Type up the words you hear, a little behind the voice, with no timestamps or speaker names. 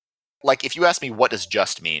like, if you ask me what does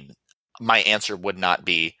just mean, my answer would not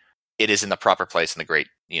be it is in the proper place in the great,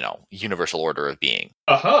 universal order of being.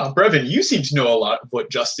 Aha, Brevin, you seem to know a lot of what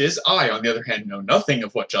just is. I, on the other hand, know nothing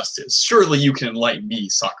of what just is. Surely you can enlighten me,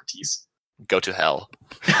 Socrates. Go to hell.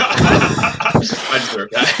 I deserve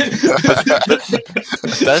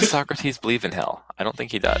that. Does Socrates believe in hell? I don't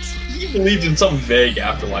think he does. He believed in some vague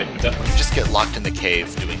afterlife, definitely. You just get locked in the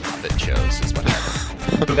cave doing puppet shows is what happens.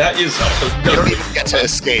 That is helpful. You don't even get to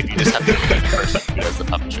escape. You just have to be the person who does the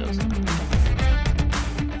puppet shows.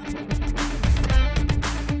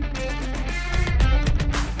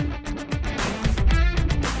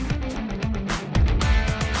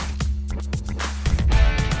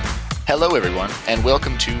 Hello, everyone, and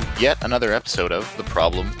welcome to yet another episode of The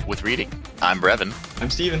Problem with Reading. I'm Brevin. I'm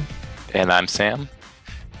Steven. And I'm Sam.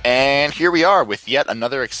 And here we are with yet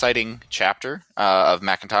another exciting chapter of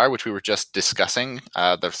MacIntyre, which we were just discussing.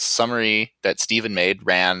 The summary that Steven made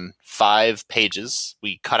ran 5 pages.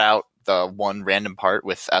 We cut out the one random part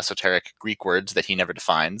with esoteric Greek words that he never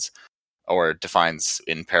defines, or defines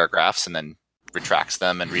in paragraphs and then retracts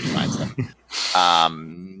them and redefines them.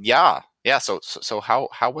 Yeah, so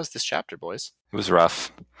how was this chapter, boys? It was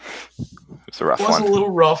rough. It was a rough one. It was a little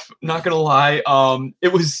rough, not going to lie.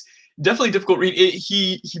 It was definitely a difficult read.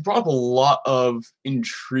 He brought up a lot of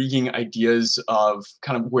intriguing ideas of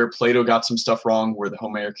kind of where Plato got some stuff wrong, where the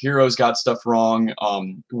Homeric heroes got stuff wrong,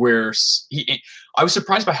 I was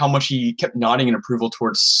surprised by how much he kept nodding in approval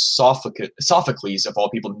towards Sophocles, of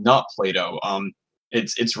all people, not Plato.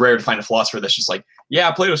 It's rare to find a philosopher that's just like,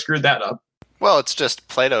 yeah, Plato screwed that up. Well, it's just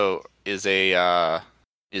Plato is the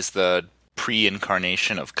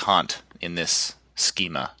pre-incarnation of Kant in this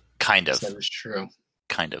schema, kind of. That is true.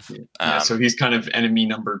 Kind of. Yeah, so he's kind of enemy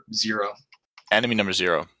number 0. Enemy number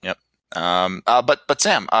 0. Yep. But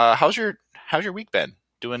Sam, how's your week been?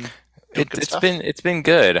 Doing good stuff? It's been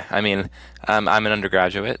good. I mean, I'm an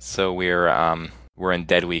undergraduate, so we're in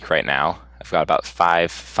dead week right now. I've got about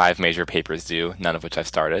five major papers due, none of which I've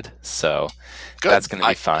started. So good. That's going to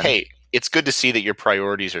be fun. Hey, it's good to see that your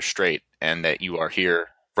priorities are straight and that you are here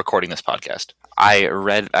recording this podcast. I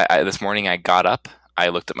read this morning. I got up. I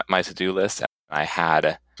looked at my to-do list. And I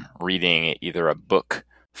had reading either a book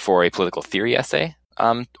for a political theory essay,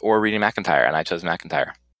 or reading MacIntyre, and I chose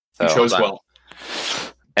MacIntyre. So, you chose well.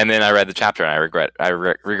 And then I read the chapter, and I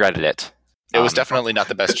regretted it. It was definitely not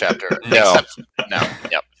the best chapter. No.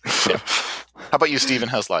 Yep. How about you, Steven?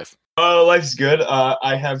 How's life? Life's good.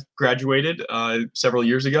 I have graduated several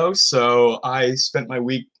years ago, so I spent my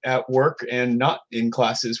week at work and not in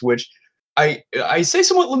classes, which I say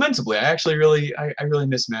somewhat lamentably. I actually really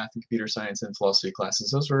miss math and computer science and philosophy classes.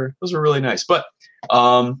 Those were really nice. But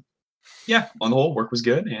yeah, on the whole, work was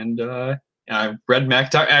good, and I read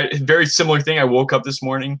MacIntyre. Very similar thing. I woke up this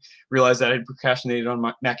morning, realized that I had procrastinated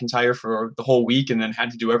on MacIntyre for the whole week, and then had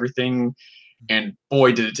to do everything. And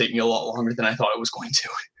boy, did it take me a lot longer than I thought it was going to.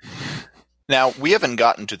 Now, we haven't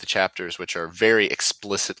gotten to the chapters which are very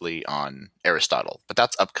explicitly on Aristotle, but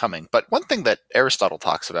that's upcoming. But one thing that Aristotle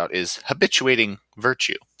talks about is habituating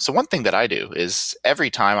virtue. So one thing that I do is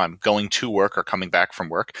every time I'm going to work or coming back from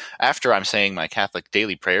work, after I'm saying my Catholic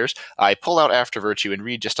daily prayers, I pull out After Virtue and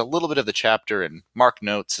read just a little bit of the chapter and mark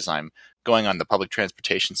notes as I'm going on the public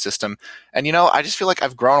transportation system. And, I just feel like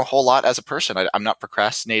I've grown a whole lot as a person. I'm not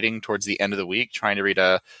procrastinating towards the end of the week, trying to read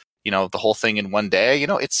the whole thing in one day.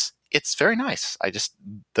 It's very nice. I just,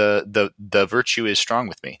 the virtue is strong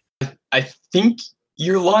with me. I think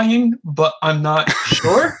you're lying, but I'm not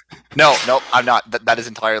sure. No, I'm not. That is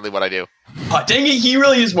entirely what I do. Dang it, he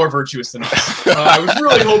really is more virtuous than us. I was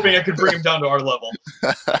really hoping I could bring him down to our level.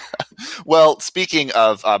 Well, speaking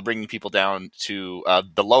of bringing people down to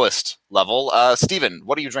the lowest level, Steven,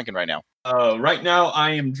 what are you drinking right now? Right now,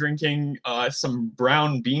 I am drinking some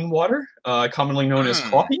brown bean water, commonly known as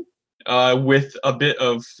coffee, with a bit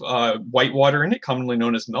of white water in it, commonly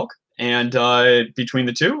known as milk. And between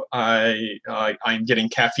the two, I'm getting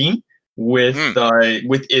caffeine with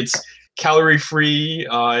its calorie-free,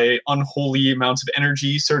 unholy amounts of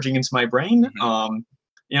energy surging into my brain.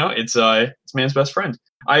 It's man's best friend.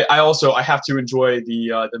 I also have to enjoy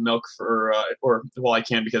the milk for I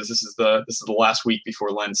can, because this is the last week before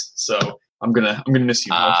Lent. So I'm gonna miss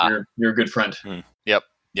you. You're a good friend.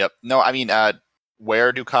 Yep. No, I mean,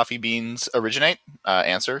 where do coffee beans originate?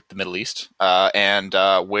 Answer: the Middle East. And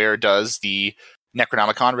where does the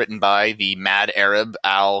Necronomicon, written by the mad Arab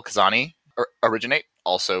Al-Khazani, originate?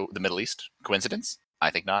 Also the Middle East. Coincidence? I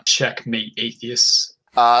think not. Checkmate, atheists.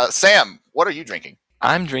 Sam, what are you drinking?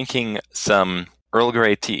 I'm drinking some Earl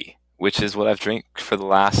Grey tea, which is what I've drank for the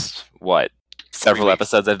last, several 3 weeks.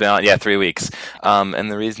 episodes I've been on. Yeah, 3 weeks.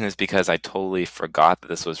 And the reason is because I totally forgot that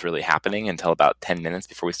this was really happening until about 10 minutes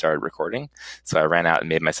before we started recording. So I ran out and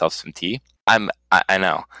made myself some tea. I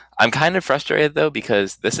know. I'm kind of frustrated, though,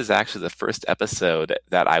 because this is actually the first episode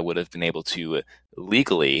that I would have been able to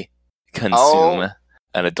legally consume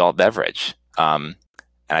an adult beverage. And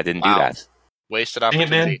I didn't do that. Wasted Dang it,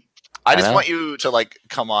 man. opportunity. I just know. want you to like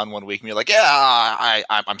come on one week and be like, yeah,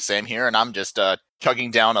 I'm Sam here, and I'm just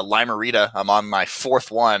chugging down a Limerita. I'm on my 4th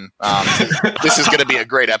one. This is going to be a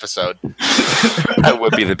great episode. That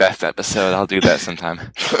would be the best episode. I'll do that sometime.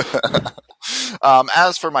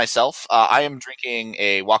 As for myself, I am drinking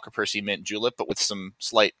a Walker Percy Mint Julep, but with some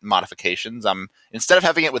slight modifications. Instead of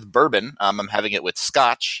having it with bourbon, I'm having it with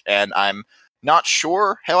Scotch, and I'm not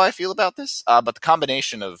sure how I feel about this, but the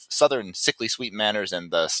combination of Southern sickly sweet manners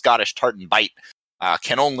and the Scottish tartan bite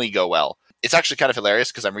can only go well. It's actually kind of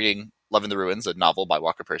hilarious because I'm reading Love in the Ruins, a novel by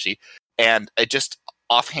Walker Percy, and it just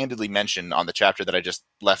offhandedly mentioned on the chapter that I just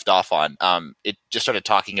left off on, it just started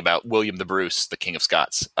talking about William the Bruce, the King of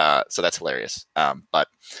Scots. So that's hilarious. But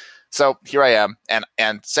so here I am,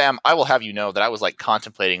 and Sam, I will have you know that I was like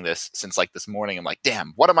contemplating this since like this morning. I'm like,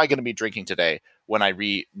 damn, what am I going to be drinking today when I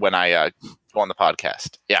go on the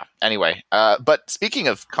podcast? Yeah. Anyway, but speaking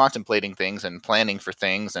of contemplating things and planning for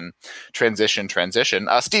things and transition,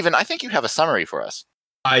 Stephen, I think you have a summary for us.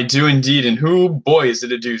 I do indeed, and boy, is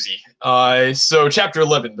it a doozy. So chapter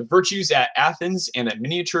 11, the virtues at Athens and a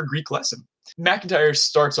miniature Greek lesson. McIntyre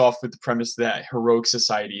starts off with the premise that heroic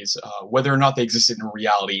societies, whether or not they existed in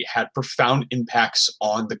reality, had profound impacts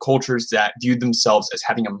on the cultures that viewed themselves as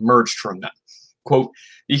having emerged from them. Quote,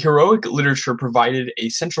 the heroic literature provided a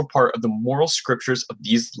central part of the moral scriptures of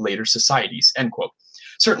these later societies, end quote.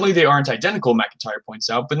 Certainly they aren't identical, McIntyre points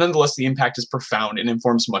out, but nonetheless the impact is profound and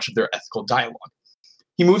informs much of their ethical dialogue.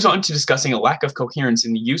 He moves on to discussing a lack of coherence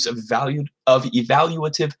in the use of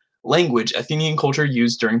evaluative language Athenian culture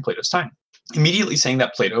used during Plato's time, immediately saying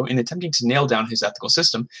that Plato, in attempting to nail down his ethical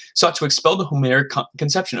system, sought to expel the Homeric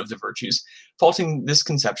conception of the virtues, faulting this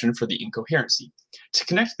conception for the incoherency. To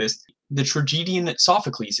connect this, the tragedian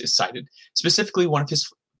Sophocles is cited, specifically one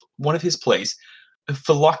of his plays,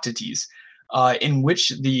 Philoctetes, in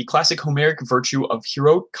which the classic Homeric virtue of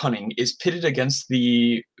heroic cunning is pitted against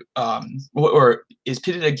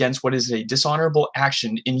what is a dishonorable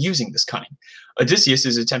action in using this cunning. Odysseus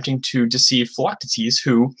is attempting to deceive Philoctetes,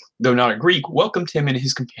 who, though not a Greek, welcomed him and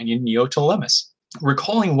his companion Neoptolemus.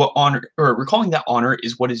 Recalling that honor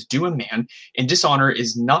is what is due a man, and dishonor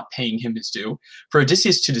is not paying him his due. For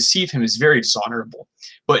Odysseus to deceive him is very dishonorable.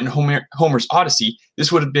 But in Homer's Odyssey,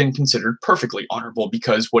 this would have been considered perfectly honorable,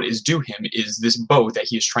 because what is due him is this bow that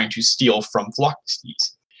he is trying to steal from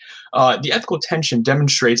Philoctetes. The ethical tension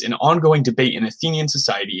demonstrates an ongoing debate in Athenian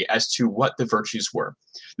society as to what the virtues were.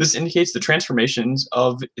 This indicates the transformations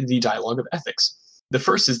of the dialogue of ethics. The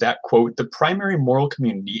first is that, quote, the primary moral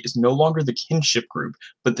community is no longer the kinship group,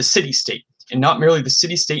 but the city-state, and not merely the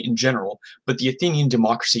city-state in general, but the Athenian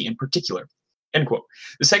democracy in particular, end quote.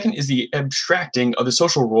 The second is the abstracting of the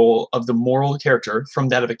social role of the moral character from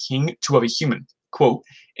that of a king to of a human. Quote,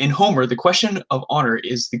 in Homer, the question of honor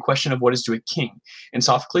is the question of what is due a king. In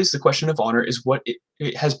Sophocles, the question of honor is what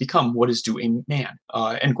it has become what is due a man,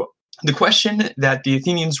 end quote. The question that the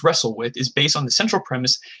Athenians wrestle with is based on the central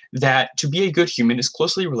premise that to be a good human is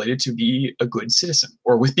closely related to be a good citizen,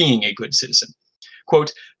 or with being a good citizen.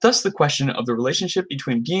 Quote, thus the question of the relationship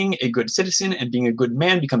between being a good citizen and being a good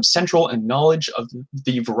man becomes central, and knowledge of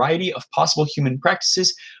the variety of possible human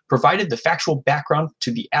practices provided the factual background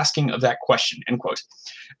to the asking of that question, end quote.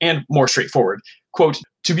 And more straightforward, quote,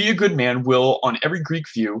 to be a good man will, on every Greek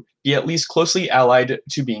view, be at least closely allied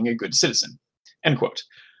to being a good citizen, end quote.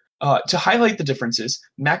 To highlight the differences,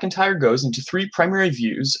 McIntyre goes into 3 primary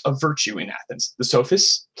views of virtue in Athens, the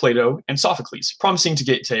Sophists, Plato, and Sophocles, promising to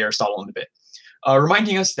get to Aristotle in a bit,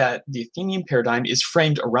 reminding us that the Athenian paradigm is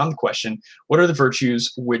framed around the question, what are the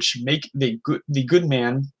virtues which make the good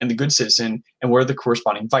man and the good citizen, and what are the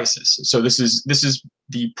corresponding vices? So this is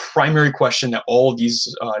the primary question that all of these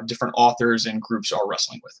different authors and groups are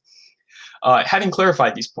wrestling with. Having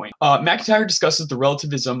clarified these points, McIntyre discusses the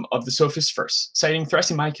relativism of the sophists first, citing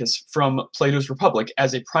Thrasymachus from Plato's Republic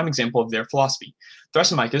as a prime example of their philosophy.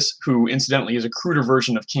 Thrasymachus, who incidentally is a cruder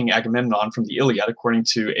version of King Agamemnon from the Iliad, according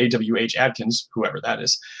to A.W.H. Adkins, whoever that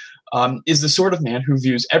is the sort of man who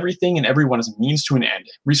views everything and everyone as a means to an end,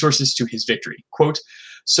 resources to his victory. Quote,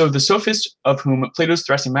 so the sophist of whom Plato's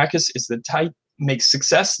Thrasymachus is the type makes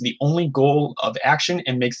success the only goal of action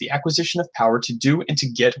and makes the acquisition of power to do and to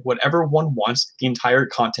get whatever one wants the entire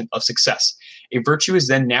content of success. A virtue is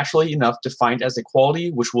then naturally enough defined as a quality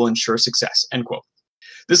which will ensure success, end quote.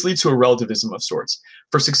 This leads to a relativism of sorts,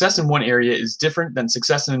 for success in one area is different than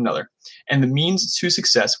success in another, and the means to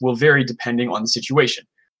success will vary depending on the situation.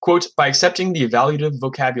 Quote, by accepting the evaluative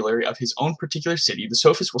vocabulary of his own particular city, the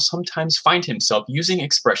sophist will sometimes find himself using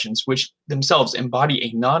expressions which themselves embody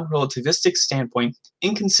a non-relativistic standpoint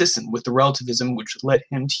inconsistent with the relativism which led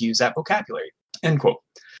him to use that vocabulary. End quote.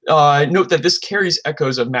 Note that this carries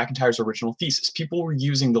echoes of MacIntyre's original thesis. People were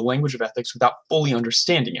using the language of ethics without fully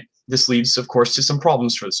understanding it. This leads, of course, to some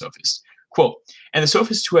problems for the sophist. Quote, and the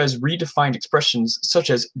sophist who has redefined expressions such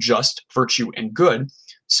as just, virtue, and good,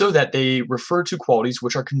 so that they refer to qualities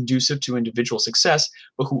which are conducive to individual success,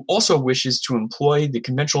 but who also wishes to employ the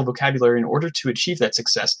conventional vocabulary in order to achieve that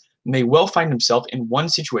success, may well find himself in one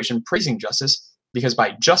situation praising justice, because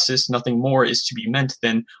by justice nothing more is to be meant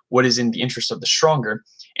than what is in the interest of the stronger,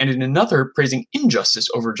 and in another praising injustice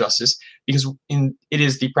over justice, because it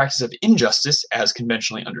is the practice of injustice, as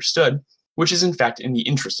conventionally understood, which is in fact in the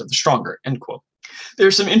interest of the stronger, end quote. There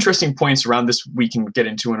are some interesting points around this we can get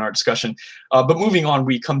into in our discussion, but moving on,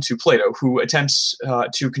 we come to Plato, who attempts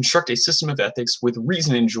to construct a system of ethics with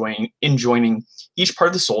reason enjoining each part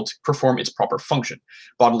of the soul to perform its proper function.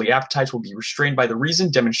 Bodily appetites will be restrained by the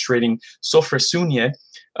reason, demonstrating sophrosunia.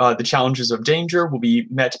 The challenges of danger will be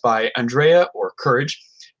met by Andrea, or courage,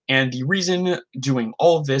 and the reason doing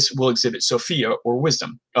all of this will exhibit Sophia, or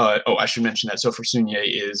wisdom. I should mention that sophrosunia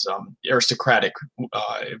is aristocratic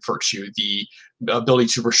virtue, the ability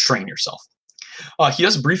to restrain yourself. He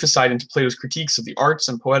does a brief aside into Plato's critiques of the arts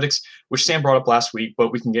and poetics, which Sam brought up last week,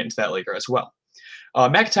 but we can get into that later as well.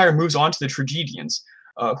 MacIntyre moves on to the tragedians,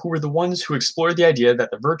 who were the ones who explored the idea that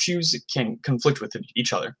the virtues can conflict with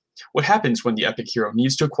each other. What happens when the epic hero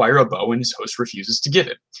needs to acquire a bow and his host refuses to give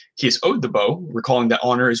it? He is owed the bow, recalling that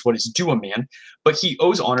honor is what is due a man, but he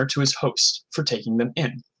owes honor to his host for taking them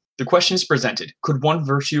in. The question is presented, could one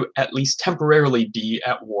virtue at least temporarily be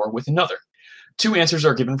at war with another? Two answers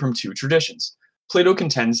are given from two traditions. Plato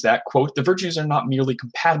contends that, quote, the virtues are not merely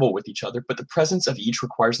compatible with each other, but the presence of each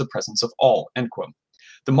requires the presence of all, end quote.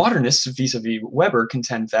 The modernists, vis-a-vis Weber,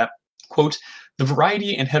 contend that, quote, the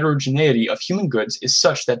variety and heterogeneity of human goods is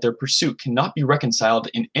such that their pursuit cannot be reconciled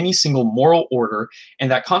in any single moral order, and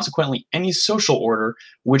that consequently any social order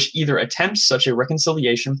which either attempts such a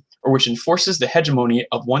reconciliation or which enforces the hegemony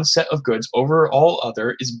of one set of goods over all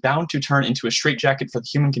other is bound to turn into a straitjacket for the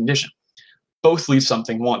human condition. Both leave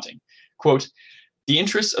something wanting. Quote, the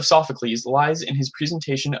interest of Sophocles lies in his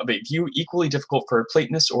presentation of a view equally difficult for a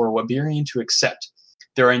Platonist or a Weberian to accept.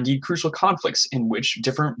 There are indeed crucial conflicts in which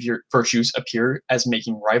different virtues appear as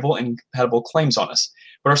making rival and incompatible claims on us,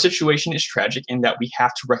 but our situation is tragic in that we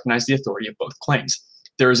have to recognize the authority of both claims.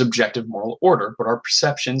 There is objective moral order, but our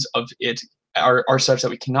perceptions of it are such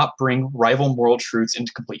that we cannot bring rival moral truths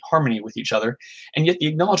into complete harmony with each other, and yet the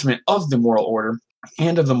acknowledgement of the moral order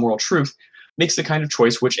and of the moral truth makes the kind of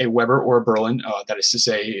choice which a Weber or a Berlin, that is to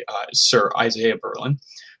say, Sir Isaiah Berlin,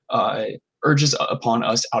 urges upon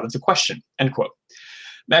us out of the question, end quote.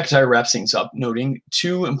 MacIntyre wraps things up, noting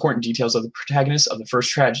two important details of the protagonists of the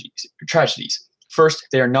first tragedies. First,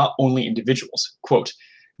 they are not only individuals. Quote,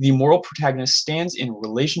 the moral protagonist stands in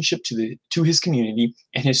relationship to his community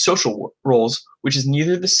and his social roles, which is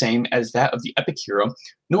neither the same as that of the epic hero,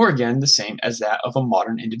 nor again the same as that of a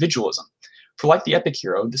modern individualism. For like the epic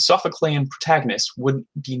hero, the Sophoclean protagonist would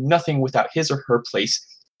be nothing without his or her place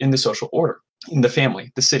in the social order, in the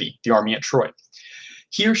family, the city, the army at Troy.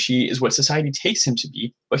 He or she is what society takes him to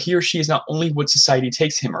be, but he or she is not only what society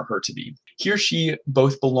takes him or her to be. He or she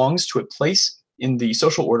both belongs to a place in the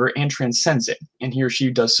social order and transcends it, and he or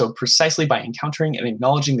she does so precisely by encountering and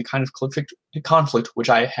acknowledging the kind of conflict which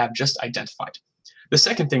I have just identified. The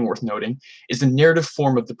second thing worth noting is the narrative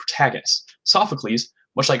form of the protagonist. Sophocles,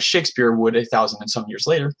 much like Shakespeare would 1,000 and some years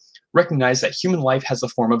later, recognized that human life has the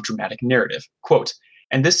form of dramatic narrative. Quote,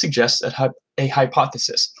 and this suggests a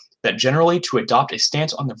hypothesis that generally to adopt a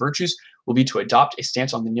stance on the virtues will be to adopt a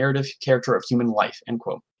stance on the narrative character of human life, end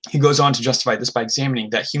quote. He goes on to justify this by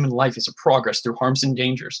examining that human life is a progress through harms and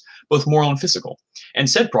dangers, both moral and physical, and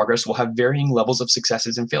said progress will have varying levels of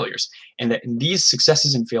successes and failures, and that in these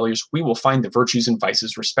successes and failures we will find the virtues and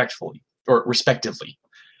vices respectively.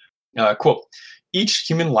 Quote, each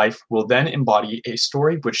human life will then embody a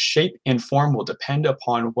story which shape and form will depend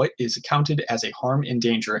upon what is accounted as a harm and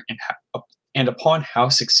danger and upon how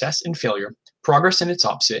success and failure, progress and its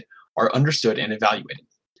opposite, are understood and evaluated.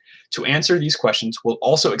 To answer these questions will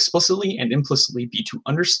also explicitly and implicitly be to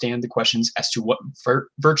understand the questions as to what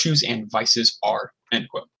virtues and vices are, end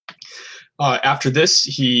quote. After this,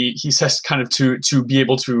 he says kind of to be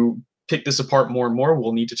able to pick this apart more and more,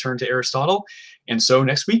 we'll need to turn to Aristotle. And so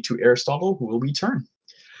next week to Aristotle will we turn.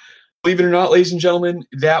 Believe it or not, ladies and gentlemen,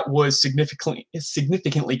 that was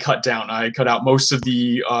significantly cut down. I cut out most of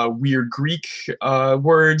the weird Greek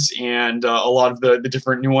words and a lot of the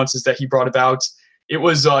different nuances that he brought about. It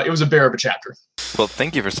was a bear of a chapter. Well,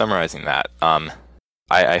 thank you for summarizing that.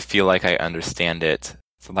 I feel like I understand it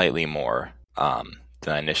slightly more than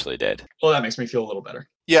I initially did. Well, that makes me feel a little better.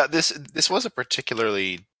 Yeah, this was a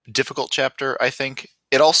particularly difficult chapter, I think.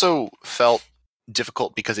 It also felt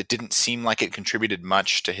difficult because it didn't seem like it contributed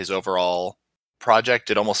much to his overall project.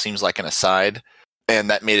 It almost seems like an aside, and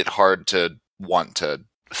that made it hard to want to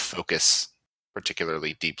focus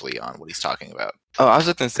particularly deeply on what he's talking about. Oh, I was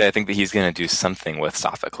just going to say, I think that he's going to do something with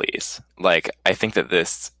Sophocles. Like, I think that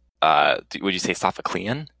this, would you say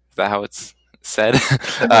Sophoclean? Is that how it's said?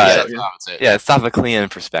 Yeah, Sophoclean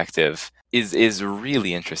perspective is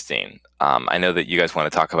really interesting. I know that you guys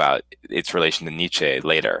want to talk about its relation to Nietzsche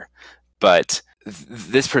later, but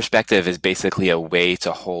this perspective is basically a way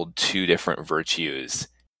to hold two different virtues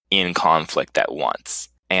in conflict at once.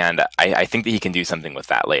 And I think that he can do something with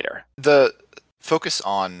that later. The focus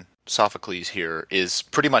on Sophocles here is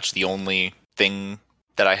pretty much the only thing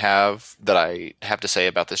that I have to say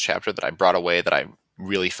about this chapter that I brought away that I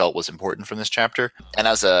really felt was important from this chapter. And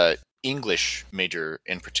as a English major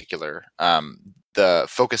in particular, the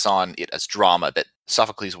focus on it as drama, that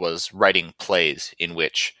Sophocles was writing plays in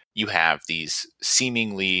which you have these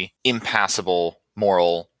seemingly impassable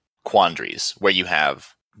moral quandaries, where you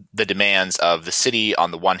have the demands of the city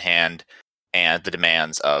on the one hand and the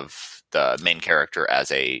demands of the main character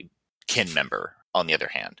as a kin member on the other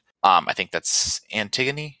hand. I think that's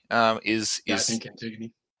Antigone. I think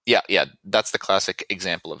Antigone. Yeah, that's the classic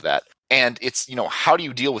example of that. And it's, how do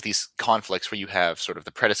you deal with these conflicts where you have sort of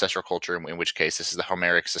the predecessor culture, in which case this is the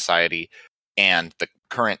Homeric society, and the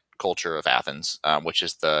current culture of Athens, which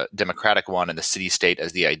is the democratic one, and the city-state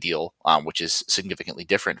as the ideal, which is significantly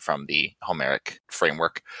different from the Homeric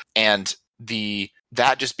framework. And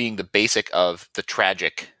that just being the basic of the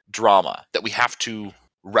tragic drama, that we have to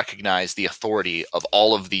recognize the authority of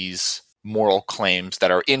all of these moral claims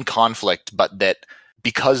that are in conflict, but that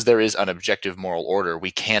because there is an objective moral order,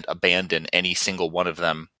 we can't abandon any single one of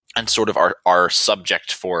them, and sort of are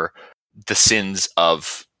subject for the sins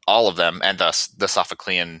of all of them. And thus the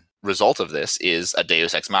Sophoclean result of this is a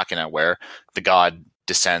deus ex machina, where the god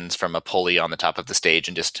descends from a pulley on the top of the stage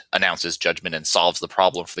and just announces judgment and solves the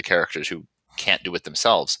problem for the characters who can't do it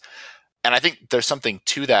themselves. And I think there's something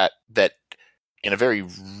to that in a very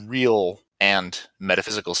real and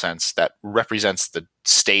metaphysical sense that represents the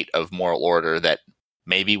state of moral order that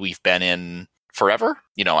maybe we've been in forever.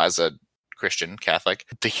 As a Christian Catholic,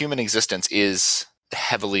 the human existence is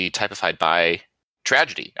heavily typified by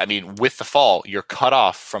tragedy. I mean, with the fall, you're cut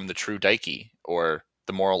off from the true Dike, or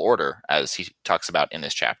the moral order, as he talks about in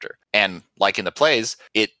this chapter. And like in the plays,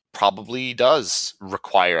 it probably does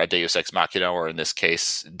require a deus ex machina, or in this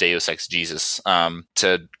case, deus ex Jesus,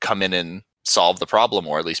 to come in and solve the problem,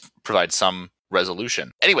 or at least provide some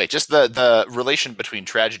resolution. Anyway, just the relation between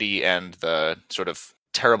tragedy and the sort of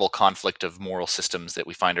terrible conflict of moral systems that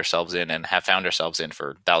we find ourselves in and have found ourselves in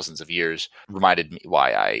for thousands of years reminded me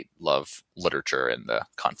why I love literature and the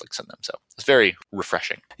conflicts in them. So it's very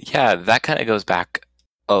refreshing. Yeah, that kind of goes back.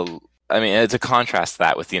 It's a contrast to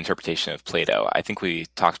that with the interpretation of Plato. I think we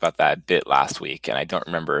talked about that a bit last week, and I don't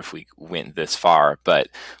remember if we went this far, but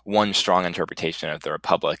one strong interpretation of the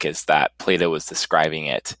Republic is that Plato was describing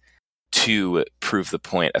it to prove the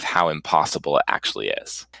point of how impossible it actually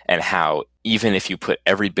is, and how even if you put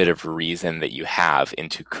every bit of reason that you have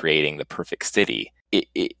into creating the perfect city,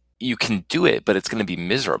 you can do it, but it's going to be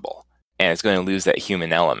miserable, and it's going to lose that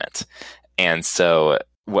human element. And so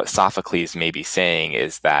what Sophocles may be saying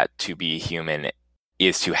is that to be human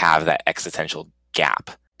is to have that existential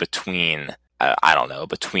gap between,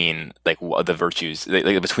 between like the virtues,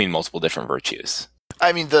 like between multiple different virtues.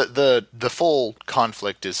 I mean, the full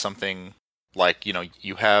conflict is something like,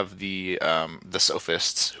 you have the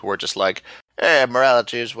sophists who are just like, hey,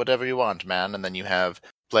 morality is whatever you want, man. And then you have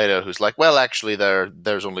Plato who's like, well, actually,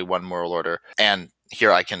 there's only one moral order. And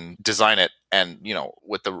here I can design it. And,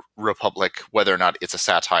 with the Republic, whether or not it's a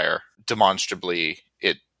satire, demonstrably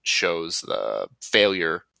it shows the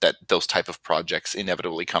failure that those type of projects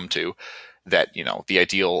inevitably come to, that, the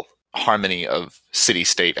ideal harmony of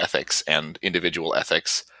city-state ethics and individual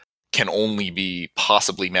ethics can only be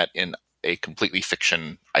possibly met in a completely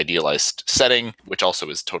fiction idealized setting, which also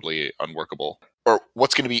is totally unworkable. Or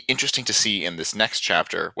what's going to be interesting to see in this next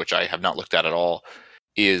chapter, which I have not looked at all,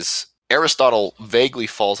 is Aristotle vaguely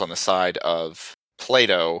falls on the side of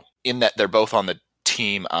Plato in that they're both on the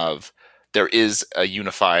team of there is a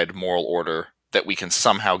unified moral order that we can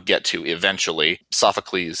somehow get to eventually.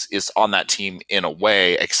 Sophocles is on that team in a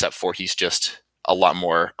way, except for he's just a lot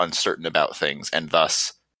more uncertain about things, and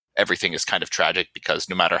thus everything is kind of tragic because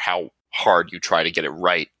no matter how hard you try to get it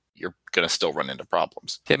right, you're going to still run into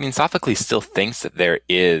problems. Yeah, I mean, Sophocles still thinks that there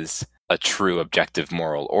is a true objective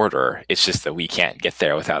moral order. It's just that we can't get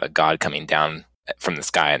there without a god coming down from the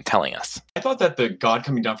sky and telling us. I thought that the god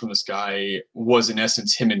coming down from the sky was in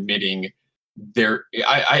essence him admitting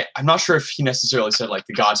I'm not sure if he necessarily said like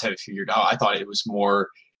the gods have it figured out. I thought it was more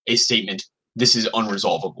a statement, this is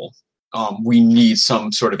unresolvable. We need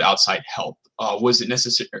some sort of outside help. Was it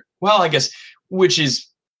necessary? Well, I guess, which is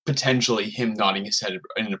potentially him nodding his head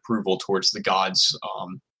in approval towards the gods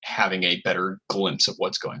having a better glimpse of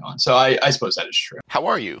what's going on. So I suppose that is true. How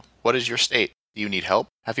are you? What is your state? Do you need help?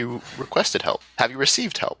 Have you requested help? Have you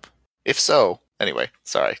received help? If so, anyway,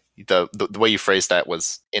 sorry. The way you phrased that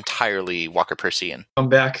was entirely Walker Persian. Come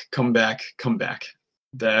back, come back, come back.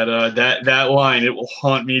 That line, it will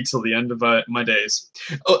haunt me till the end of my days.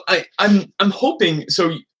 Oh, I'm hoping.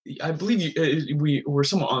 So I believe we were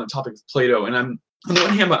somewhat on the topic of Plato, and on the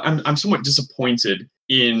one hand, I'm somewhat disappointed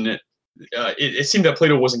in. It seemed that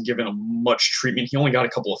Plato wasn't given much treatment. He only got a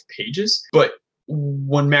couple of pages. But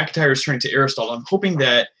when MacIntyre is turning to Aristotle, I'm hoping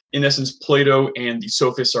that, in essence, Plato and the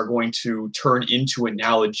sophists are going to turn into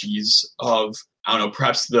analogies of, I don't know,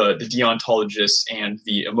 perhaps the deontologists and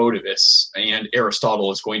the emotivists, and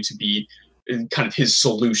Aristotle is going to be kind of his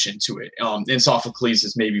solution to it. And Sophocles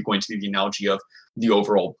is maybe going to be the analogy of the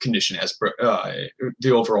overall condition, as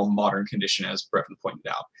the overall modern condition, as Brevin pointed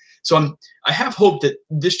out. So I have hope that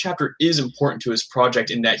this chapter is important to his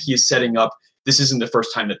project in that he is setting up. This isn't the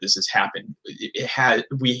first time that this has happened.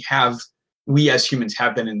 We as humans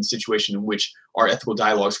have been in a situation in which our ethical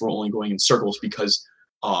dialogues were only going in circles because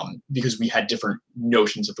we had different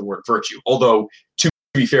notions of the word virtue. Although, to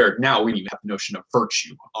be fair, now we don't even have a notion of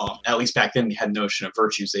virtue. At least back then, we had a notion of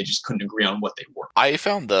virtues. They just couldn't agree on what they were. I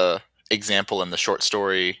found the example in the short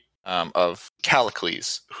story of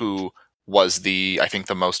Callicles, who was I think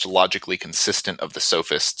the most logically consistent of the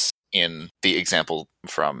sophists in the example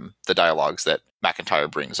from the dialogues that MacIntyre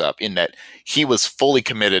brings up, in that he was fully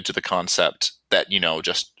committed to the concept that,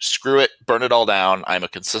 just screw it, burn it all down. I'm a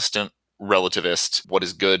consistent relativist. What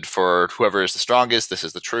is good for whoever is the strongest, this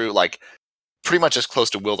is the true, pretty much as close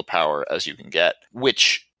to will to power as you can get,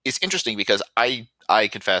 which is interesting because I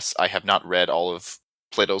confess I have not read all of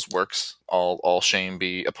Plato's works, all shame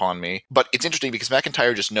be upon me. But it's interesting because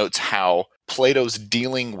MacIntyre just notes how Plato's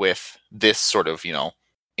dealing with this sort of,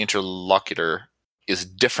 interlocutor is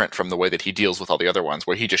different from the way that he deals with all the other ones,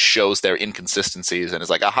 where he just shows their inconsistencies and is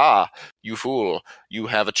like, aha, you fool, you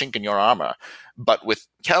have a chink in your armor. But with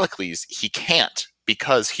Callicles, he can't,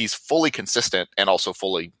 because he's fully consistent and also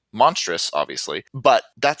fully monstrous, obviously. But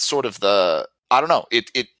that's sort of I don't know,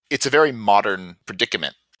 it's a very modern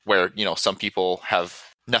predicament where, some people have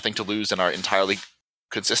nothing to lose and are entirely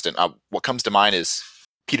consistent. What comes to mind is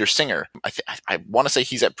Peter Singer. I want to say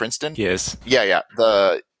he's at Princeton. He is. Yeah.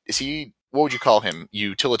 Is he, what would you call him?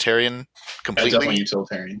 Utilitarian? Completely? Definitely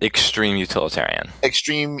utilitarian. Extreme utilitarian.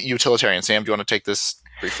 Extreme utilitarian. Sam, do you want to take this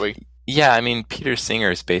briefly? Yeah, I mean, Peter Singer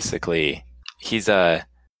is basically, he's what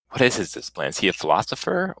is his discipline? Is he a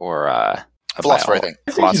philosopher or a philosopher, I think.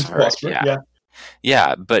 Philosopher, yeah.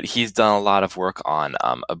 Yeah, but he's done a lot of work on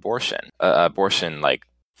abortion, like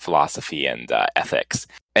philosophy and ethics.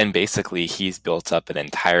 And basically, he's built up an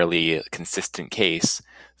entirely consistent case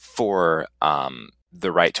for the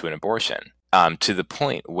right to an abortion, to the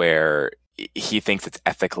point where he thinks it's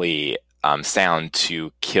ethically sound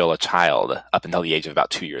to kill a child up until the age of about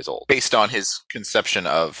 2 years old. Based on his conception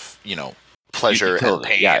of, pleasure and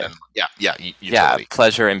pain. Yeah,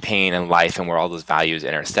 pleasure and pain and life, and where all those values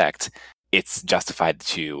intersect. It's justified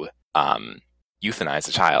to euthanize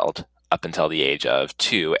a child up until the age of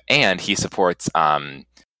 2, and he supports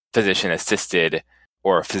physician-assisted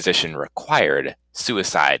or physician-required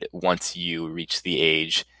suicide once you reach the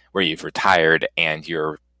age where you've retired and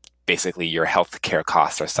your health care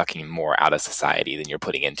costs are sucking more out of society than you're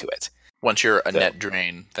putting into it. Once you're a net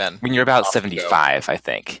drain, then when you're about 75, I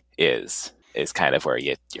think is kind of where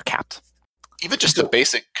you're capped. Even just the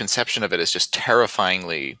basic conception of it is just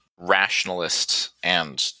terrifyingly rationalist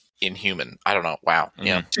and inhuman. I don't know. Wow. Mm-hmm.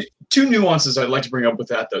 Yeah. Two nuances I'd like to bring up with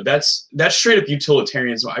that, though. That's straight up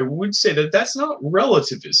utilitarianism. I would say that that's not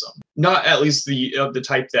relativism. Not at least the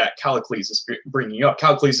type that Callicles is bringing up.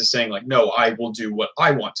 Callicles is saying, like, no, I will do what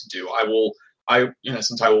I want to do. In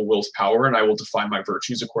essence, I will will to power, and I will define my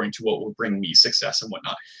virtues according to what will bring me success and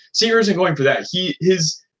whatnot. Singer isn't going for that.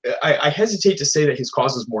 I hesitate to say that his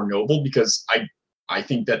cause is more noble, because I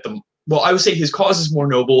think that I would say his cause is more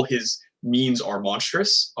noble. His means are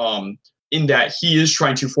monstrous, in that he is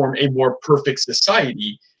trying to form a more perfect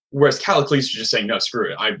society, whereas Callicles is just saying, no,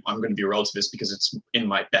 screw it, I'm going to be a relativist because it's in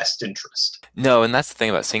my best interest. No, and that's the thing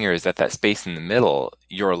about Singer is that space in the middle,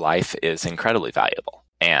 your life is incredibly valuable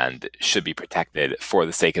and should be protected for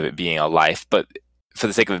the sake of it being a life, but for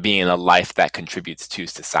the sake of it being a life that contributes to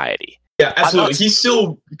society. Yeah, absolutely. He's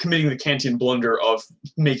still committing the Kantian blunder of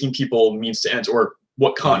making people means to ends, or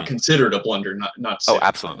what Kant considered a blunder, not to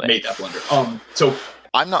absolutely. made that blunder. So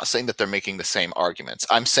I'm not saying that they're making the same arguments.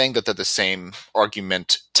 I'm saying that they're the same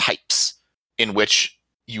argument types in which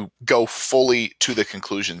you go fully to the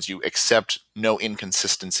conclusions. You accept no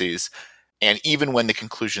inconsistencies. And even when the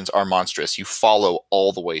conclusions are monstrous, you follow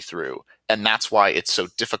all the way through. And that's why it's so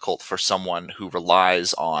difficult for someone who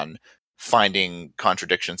relies on finding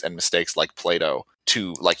contradictions and mistakes like Plato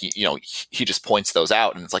to, like, he just points those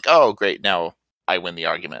out and it's like, oh, great, now I win the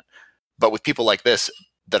argument. But with people like this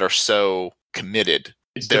that are so committed,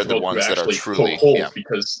 they're the ones that are truly holes,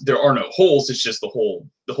 because there are no holes. It's just the whole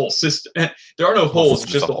system. There are no holes.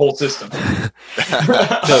 It's just the whole system.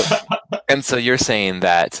 So you're saying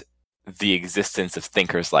that the existence of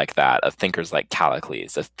thinkers like that, of thinkers like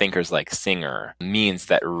Callicles, of thinkers like Singer, means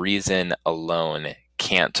that reason alone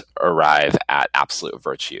can't arrive at absolute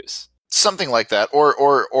virtues. Something like that,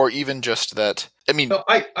 or even just that. I mean, no,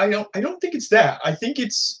 I don't think it's that. I think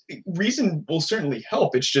it's reason will certainly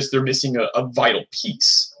help. It's just they're missing a vital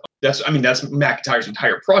piece. That's McIntyre's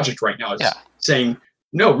entire project right now. Is saying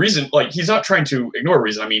no reason. Like, he's not trying to ignore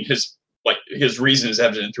reason. I mean, his reason is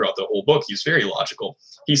evident throughout the whole book. He's very logical.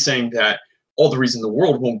 He's saying that all the reason in the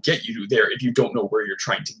world won't get you there if you don't know where you're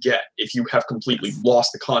trying to get. If you have completely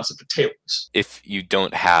lost the concept of tailors. If you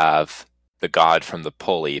don't have the god from the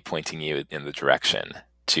pulley pointing you in the direction,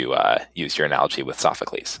 to use your analogy with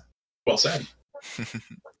Sophocles. Well said.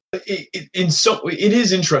 It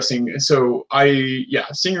is interesting. So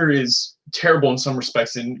Singer is terrible in some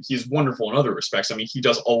respects, and he's wonderful in other respects. I mean, he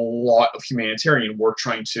does a lot of humanitarian work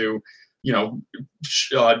trying to,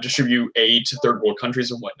 distribute aid to third world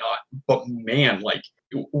countries and whatnot. But man, like,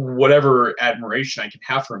 whatever admiration I can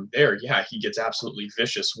have for him there, he gets absolutely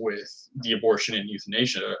vicious with the abortion and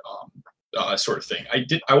euthanasia sort of thing.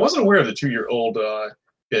 I wasn't aware of the 2-year-old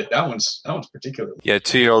bit. That one's particularly. Yeah,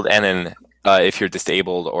 2-year-old, and then if you're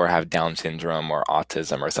disabled or have Down syndrome or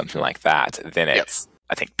autism or something like that, then it's,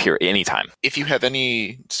 I think, pure anytime. If you have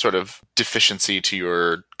any sort of deficiency to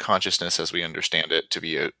your consciousness as we understand it to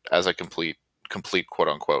be as a complete quote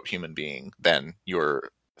unquote human being, then your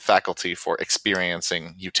faculty for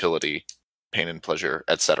experiencing utility, pain and pleasure,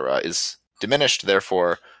 etc. is diminished.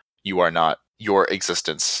 Therefore, your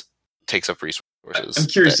existence takes up resources. I'm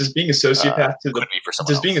curious, does being a sociopath to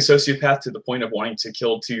the point of wanting to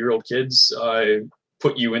kill 2-year-old kids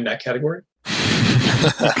put you in that category?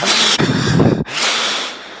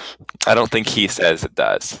 I don't think he says it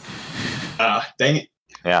does. Dang it.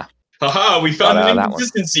 Yeah. Haha, we found an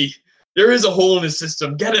inconsistency. There is a hole in the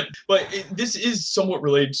system. Get it. But this is somewhat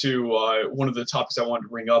related to one of the topics I wanted to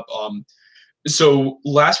bring up. So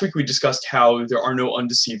last week we discussed how there are no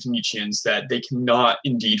undeceived Nietzscheans, that they cannot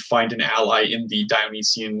indeed find an ally in the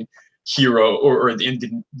Dionysian hero or in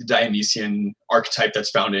the Dionysian archetype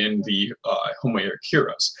that's found in the Homeric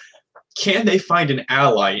heroes. Can they find an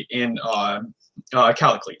ally in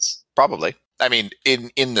Callicles? Probably. I mean,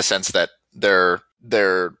 in the sense that they're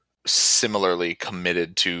similarly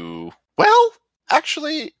committed to,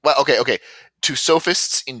 okay. To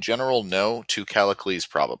sophists in general, no. To Callicles,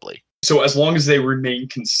 probably. So as long as they remain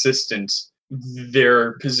consistent,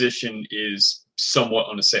 their position is somewhat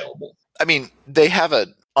unassailable. I mean, they have a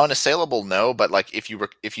unassailable no, but like if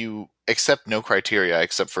you accept no criteria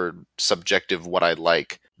except for subjective what I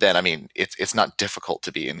like, then I mean it's not difficult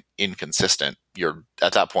to be inconsistent. You're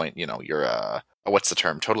at that point, you're what's the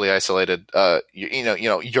term? Totally isolated.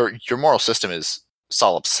 Your moral system is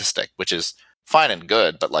solipsistic, which is fine and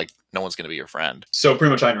good, but like no one's going to be your friend. So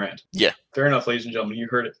pretty much Ayn Rand. Yeah. Fair enough, ladies and gentlemen. You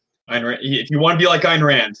heard it. Ayn Rand, if you want to be like Ayn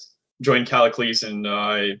Rand, join Callicles and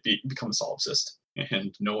become a solipsist.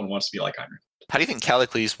 And no one wants to be like Ayn Rand. How do you think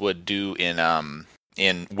Callicles would do in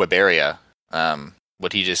Weberia?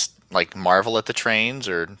 Would he just like marvel at the trains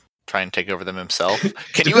or try and take over them himself?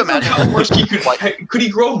 Can you imagine how much could he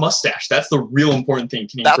grow a mustache? That's the real important thing.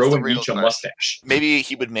 Can he grow and reach a mustache? Maybe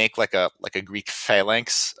he would make like a Greek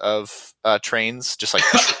phalanx of trains, just like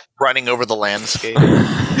running over the landscape.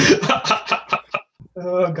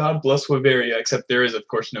 Oh, God bless Weberia, except there is, of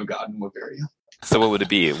course, no God in Weberia. So what would it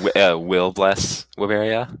be? Will bless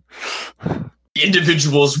Weberia? The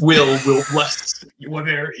individual's will bless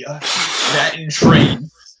Weberia. That in trains.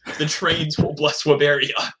 The trains will bless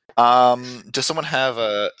Weberia. Does someone have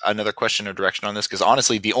another question or direction on this? Because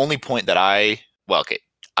honestly, the only point that I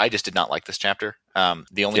just did not like this chapter.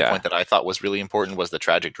 The only Yeah. point that I thought was really important was the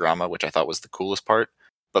tragic drama, which I thought was the coolest part.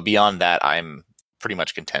 But beyond that, I'm pretty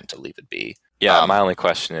much content to leave it be. Yeah, my only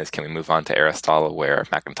question is, can we move on to Aristotle, where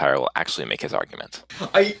McIntyre will actually make his argument?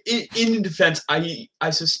 In defense, I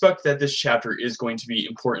suspect that this chapter is going to be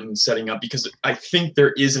important in setting up, because I think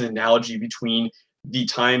there is an analogy between the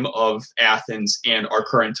time of Athens and our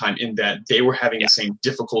current time, in that they were having the same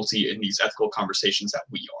difficulty in these ethical conversations that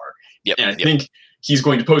we are. Yep, and I think he's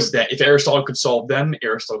going to pose that if Aristotle could solve them,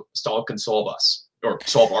 Aristotle can solve us, or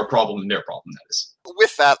solve our problem and their problem, that is.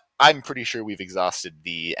 With that, I'm pretty sure we've exhausted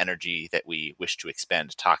the energy that we wish to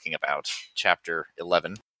expend talking about chapter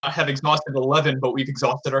 11. I have exhausted 11, but we've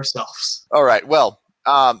exhausted ourselves. All right, well,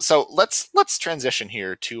 so let's transition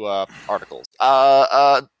here to articles.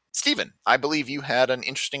 Stephen, I believe you had an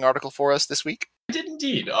interesting article for us this week. I did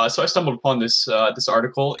indeed. So I stumbled upon this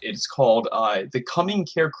article. It's called "The Coming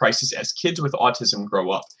Care Crisis as Kids with Autism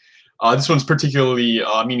Grow Up." This one's particularly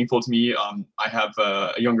meaningful to me. I have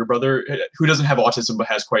a younger brother who doesn't have autism, but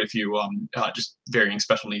has quite a few just varying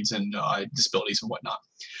special needs and disabilities and whatnot.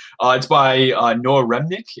 It's by Noah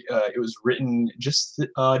Remnick. It was written just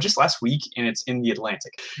last week, and it's in The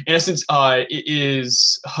Atlantic. In essence, it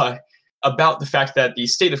is about the fact that the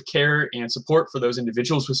state of care and support for those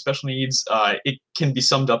individuals with special needs, it can be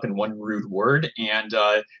summed up in one rude word, and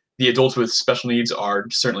the adults with special needs are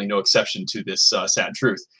certainly no exception to this sad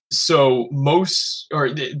truth. So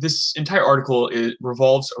this entire article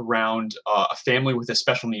revolves around a family with a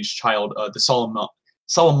special needs child, the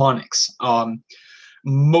Solomonics.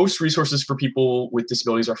 Most resources for people with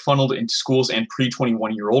disabilities are funneled into schools and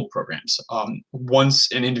pre-21-year-old programs.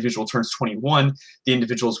 Once an individual turns 21, the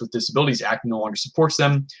Individuals with Disabilities Act no longer supports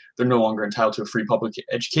them. They're no longer entitled to a free public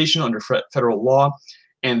education under federal law.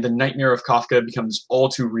 And the nightmare of Kafka becomes all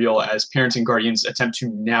too real as parents and guardians attempt to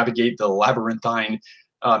navigate the labyrinthine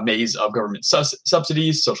maze of government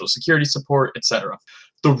subsidies, social security support, etc.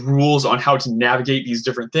 The rules on how to navigate these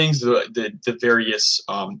different things, the various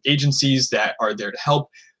agencies that are there to help,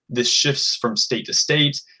 this shifts from state to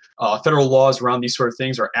state. Federal laws around these sort of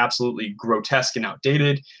things are absolutely grotesque and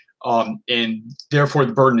outdated. And therefore,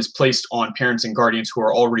 the burden is placed on parents and guardians who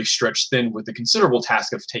are already stretched thin with the considerable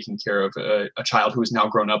task of taking care of a child who is now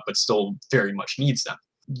grown up but still very much needs them.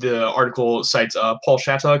 The article cites Paul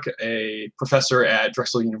Shattuck, a professor at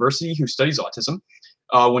Drexel University who studies autism,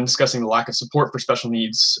 when discussing the lack of support for special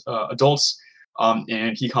needs adults.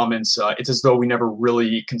 And he comments, it's as though we never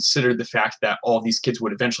really considered the fact that all these kids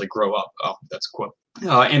would eventually grow up. That's a quote.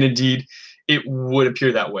 And indeed, it would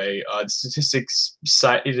appear that way. The statistics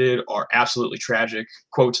cited are absolutely tragic.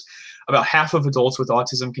 Quote, about half of adults with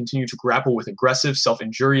autism continue to grapple with aggressive,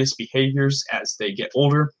 self-injurious behaviors as they get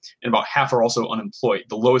older, and about half are also unemployed,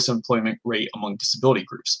 the lowest employment rate among disability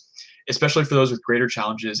groups. Especially for those with greater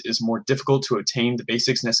challenges, it is more difficult to attain the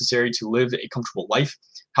basics necessary to live a comfortable life,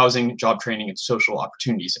 housing, job training, and social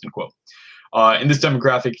opportunities, end quote. And this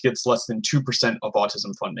demographic gets less than 2% of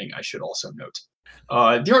autism funding, I should also note.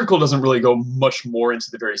 The article doesn't really go much more into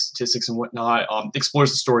the various statistics and whatnot. It explores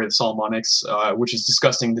the story of the Solomonics, which is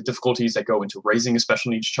discussing the difficulties that go into raising a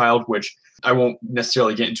special needs child, which I won't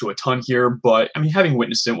necessarily get into a ton here, but I mean, having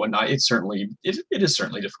witnessed it and whatnot, it is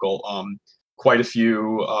certainly difficult. Quite a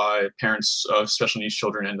few parents of special needs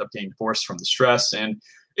children end up getting divorced from the stress, and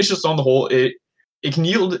it's just on the whole, it can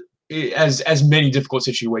yield, as many difficult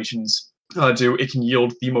situations do. It can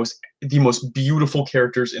yield the most beautiful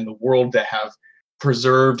characters in the world that have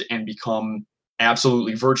preserved and become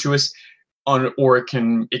absolutely virtuous, or it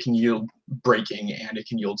can yield breaking, and it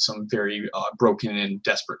can yield some very broken and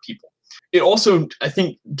desperate people. It also, I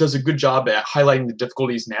think, does a good job at highlighting the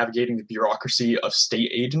difficulties navigating the bureaucracy of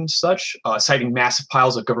state aid and such, citing massive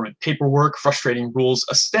piles of government paperwork, frustrating rules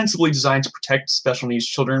ostensibly designed to protect special needs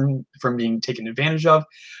children from being taken advantage of,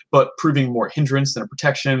 but proving more hindrance than a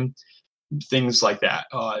protection, things like that.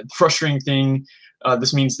 The frustrating thing,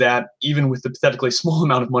 this means that even with the pathetically small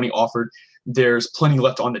amount of money offered, there's plenty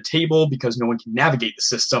left on the table because no one can navigate the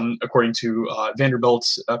system, according to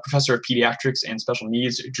Vanderbilt's professor of pediatrics and special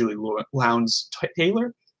needs, Julie Lowndes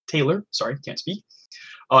Taylor. Sorry, can't speak.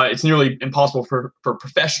 It's nearly impossible for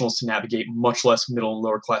professionals to navigate, much less middle and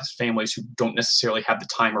lower class families who don't necessarily have the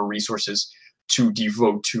time or resources to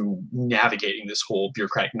devote to navigating this whole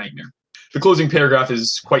bureaucratic nightmare. The closing paragraph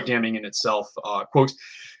is quite damning in itself. Quote,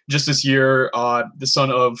 just this year, the son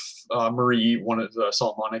of Marie, one of the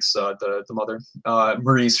Solomonics, the mother,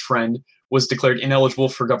 Marie's friend, was declared ineligible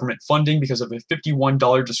for government funding because of a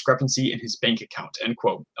 $51 discrepancy in his bank account, end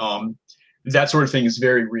quote. that sort of thing is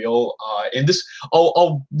very real. And this,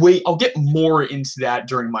 I'll wait. I'll get more into that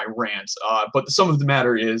during my rant. But the sum of the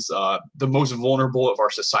matter is, the most vulnerable of our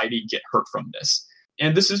society get hurt from this.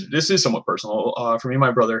 And this is somewhat personal. For me,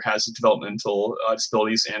 my brother has developmental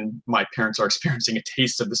disabilities, and my parents are experiencing a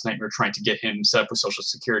taste of this nightmare trying to get him set up with Social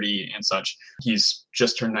Security and such. He's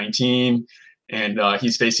just turned 19, and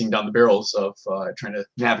he's facing down the barrels of trying to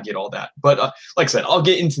navigate all that. But like I said, I'll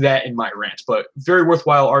get into that in my rant. But very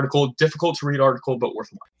worthwhile article, difficult to read article, but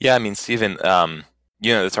worthwhile. Yeah, I mean, Stephen,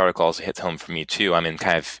 this article also hits home for me too. I mean,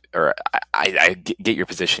 I get your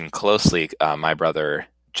position closely. My brother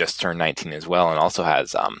just turned 19 as well, and also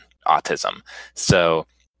has autism. So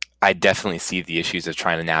I definitely see the issues of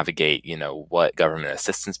trying to navigate, what government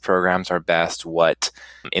assistance programs are best, what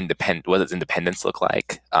does independence look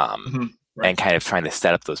like, Right. and kind of trying to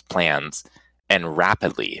set up those plans and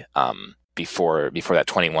rapidly before that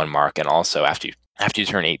 21 mark, and also after you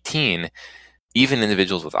turn 18. Even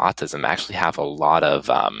individuals with autism actually have a lot of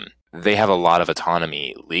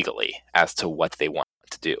autonomy legally as to what they want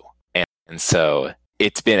to do, and so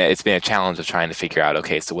it's been a challenge of trying to figure out,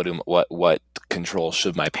 okay, so what control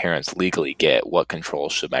should my parents legally get? What control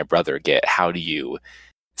should my brother get? How do you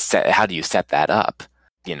set that up?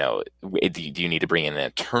 Do you need to bring in an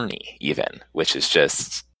attorney even, which is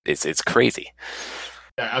just it's crazy.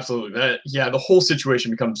 Yeah, absolutely. The whole situation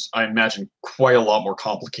becomes, I imagine, quite a lot more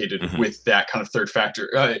complicated with that kind of third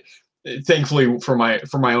factor. Thankfully, for my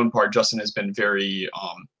own part, Justin has been very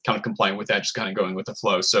kind of compliant with that, just kind of going with the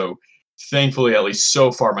flow. So thankfully, at least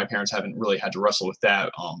so far, my parents haven't really had to wrestle with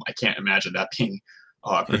that. I can't imagine that being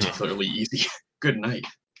particularly easy. Good night.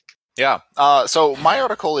 Yeah. So my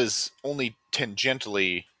article is only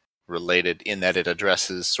tangentially related in that it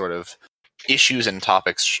addresses sort of issues and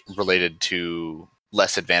topics related to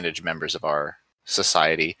less advantaged members of our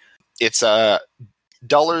society. It's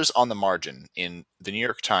dollars on the margin in the New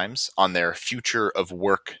York Times on their Future of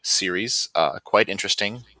Work series. Quite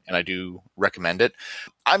interesting, and I do recommend it.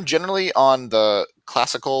 I'm generally on the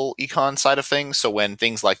classical econ side of things, so when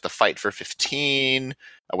things like the Fight for 15,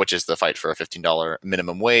 which is the fight for a $15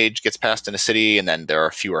 minimum wage, gets passed in a city, and then there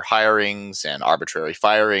are fewer hirings and arbitrary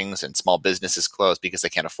firings and small businesses close because they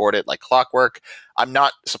can't afford it like clockwork, I'm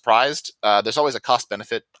not surprised. There's always a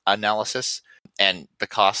cost-benefit analysis, and the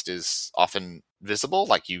cost is often visible.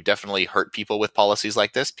 Like, you definitely hurt people with policies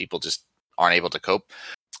like this. People just aren't able to cope.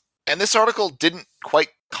 And this article didn't quite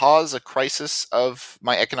cause a crisis of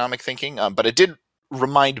my economic thinking, but it did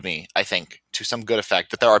remind me, I think, to some good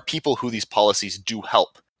effect, that there are people who these policies do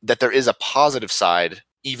help, that there is a positive side,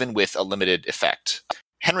 even with a limited effect.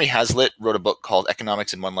 Henry Hazlitt wrote a book called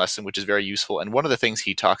Economics in One Lesson, which is very useful. And one of the things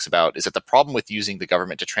he talks about is that the problem with using the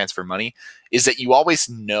government to transfer money is that you always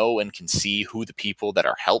know and can see who the people that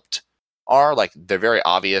are helped are. Like, they're very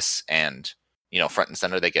obvious and, front and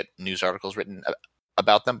center. They get news articles written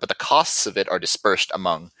about them, but the costs of it are dispersed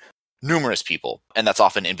among numerous people, and that's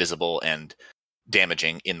often invisible and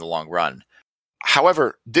damaging in the long run.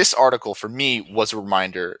 However, this article for me was a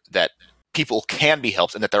reminder that people can be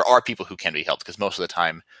helped, and that there are people who can be helped, because most of the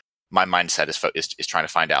time my mindset is trying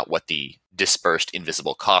to find out what the dispersed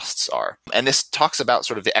invisible costs are. And this talks about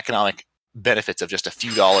sort of the economic benefits of just a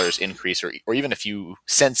few dollars increase or even a few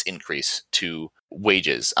cents increase to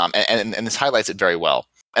wages. And this highlights it very well.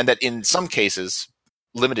 And that in some cases,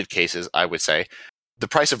 limited cases, I would say, the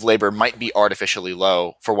price of labor might be artificially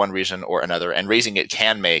low for one reason or another, and raising it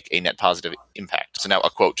can make a net positive impact. So now a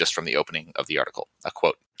quote just from the opening of the article. A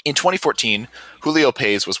quote. In 2014, Julio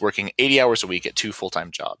Paez was working 80 hours a week at 2 full-time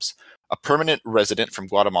jobs. A permanent resident from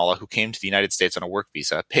Guatemala who came to the United States on a work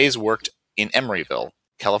visa, Paez worked in Emeryville,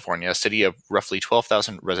 California, a city of roughly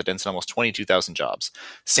 12,000 residents and almost 22,000 jobs,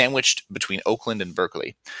 sandwiched between Oakland and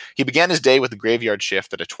Berkeley. He began his day with a graveyard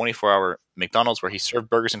shift at a 24-hour McDonald's where he served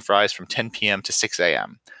burgers and fries from 10 p.m. to 6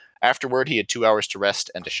 a.m. Afterward, he had 2 hours to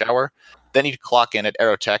rest and to shower. Then he'd clock in at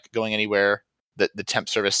Aerotech, going anywhere that the temp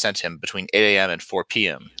service sent him between 8 a.m. and 4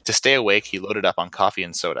 p.m. To stay awake, he loaded up on coffee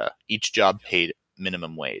and soda. Each job paid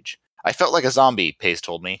minimum wage. I felt like a zombie, Pace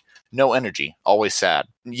told me. No energy, always sad.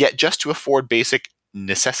 Yet just to afford basic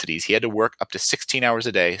necessities, he had to work up to 16 hours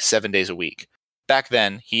a day, 7 days a week. Back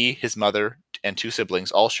then, he, his mother, and 2 siblings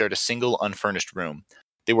all shared a single unfurnished room.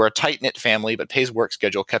 They were a tight-knit family, but Pay's work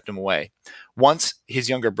schedule kept him away. Once, his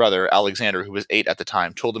younger brother, Alexander, who was 8 at the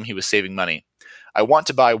time, told him he was saving money. I want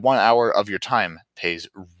to buy 1 hour of your time, Pace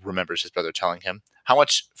remembers his brother telling him. How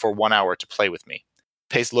much for 1 hour to play with me?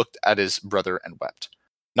 Pace looked at his brother and wept.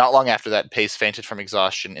 Not long after that, Pace fainted from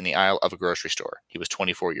exhaustion in the aisle of a grocery store. He was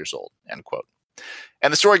 24 years old, end quote.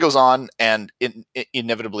 And the story goes on, and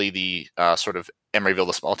inevitably the sort of Emeryville,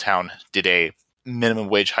 the small town, did a minimum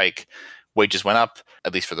wage hike, wages went up,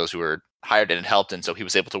 at least for those who were hired, and it helped. And so he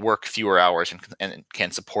was able to work fewer hours and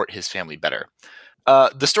can support his family better.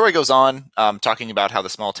 The story goes on, talking about how the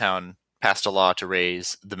small town passed a law to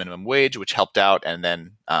raise the minimum wage, which helped out, and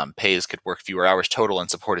then Pays could work fewer hours total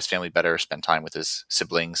and support his family better, spend time with his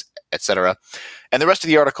siblings, etc. And the rest of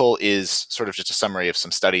the article is sort of just a summary of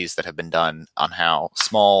some studies that have been done on how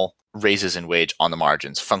small raises in wage on the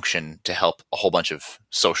margins function to help a whole bunch of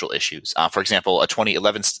social issues. For example, a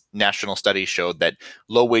 2011 national study showed that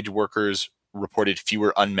low-wage workers reported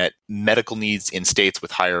fewer unmet medical needs in states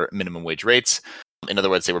with higher minimum wage rates. In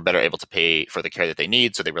other words, they were better able to pay for the care that they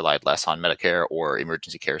need, so they relied less on Medicare or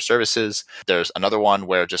emergency care services. There's another one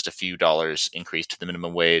where just a few dollars increase to the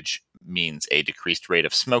minimum wage means a decreased rate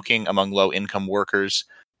of smoking among low-income workers,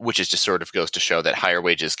 which is just sort of goes to show that higher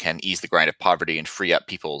wages can ease the grind of poverty and free up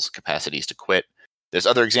people's capacities to quit. There's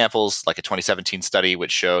other examples, like a 2017 study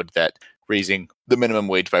which showed that raising the minimum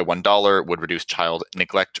wage by $1 would reduce child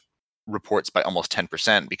neglect reports by almost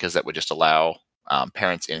 10%, because that would just allow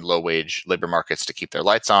parents in low-wage labor markets to keep their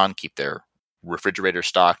lights on, keep their refrigerator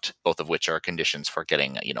stocked, both of which are conditions for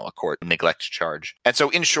getting, a court neglect charge. And so,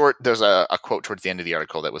 in short, there's a quote towards the end of the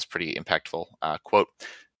article that was pretty impactful. Quote,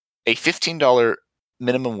 "A $15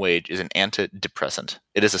 minimum wage is an antidepressant.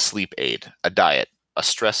 It is a sleep aid, a diet, a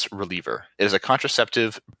stress reliever. It is a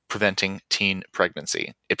contraceptive preventing teen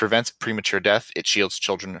pregnancy. It prevents premature death. It shields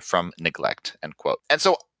children from neglect." End quote. And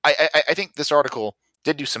so I think this article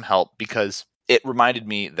did do some help, because it reminded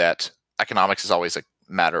me that economics is always a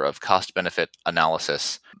matter of cost-benefit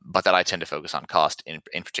analysis, but that I tend to focus on cost,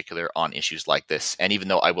 in particular on issues like this. And even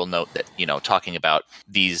though I will note that, talking about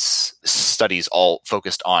these studies all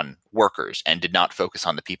focused on workers and did not focus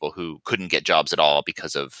on the people who couldn't get jobs at all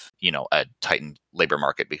because of, a tightened labor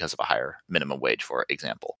market because of a higher minimum wage, for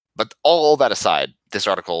example. But all that aside, this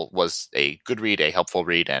article was a good read, a helpful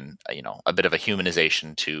read, and, a bit of a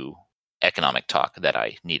humanization to economic talk that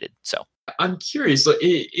I needed. So I'm curious.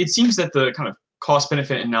 It seems that the kind of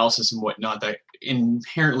cost-benefit analysis and whatnot that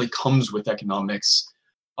inherently comes with economics,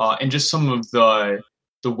 and just some of the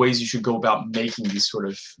ways you should go about making these sort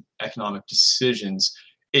of economic decisions,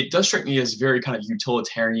 it does strike me as very kind of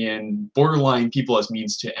utilitarian, borderline people as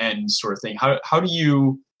means to end sort of thing. How do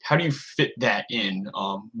you fit that in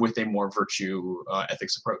with a more virtue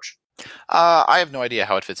ethics approach? I have no idea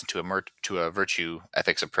how it fits into a virtue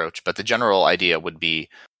ethics approach, but the general idea would be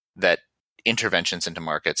that interventions into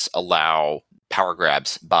markets allow power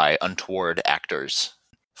grabs by untoward actors.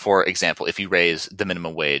 For example, if you raise the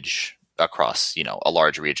minimum wage across, a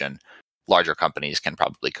large region, larger companies can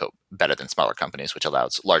probably cope better than smaller companies, which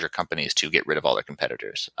allows larger companies to get rid of all their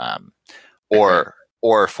competitors.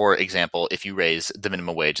 Or for example, if you raise the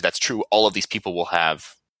minimum wage, that's true. All of these people will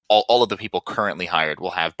have all of the people currently hired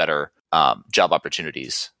will have better job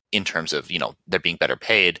opportunities in terms of, they're being better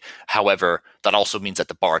paid. However, that also means that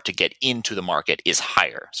the bar to get into the market is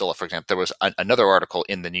higher. So, for example, there was another article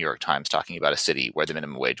in the New York Times talking about a city where the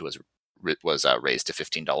minimum wage was raised to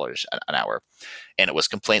 $15 an hour. And it was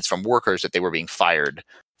complaints from workers that they were being fired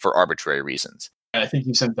for arbitrary reasons. I think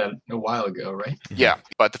you sent that a while ago, right? Yeah,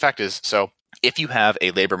 but the fact is, so if you have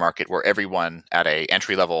a labor market where everyone at a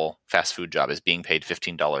entry-level fast food job is being paid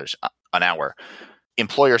 $15 an hour,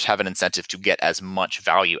 employers have an incentive to get as much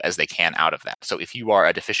value as they can out of that. So if you are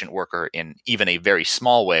a deficient worker in even a very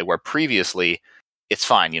small way, where previously it's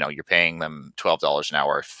fine, you're paying them $12 an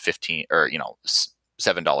hour, 15 or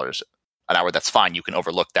 $7 an hour, that's fine. You can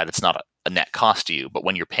overlook that. It's not a net cost to you. But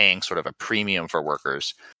when you're paying sort of a premium for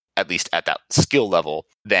workers, at least at that skill level,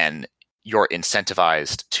 then you're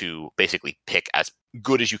incentivized to basically pick as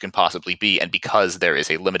good as you can possibly be. And because there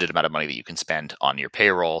is a limited amount of money that you can spend on your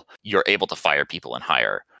payroll, you're able to fire people and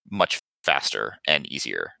hire much faster and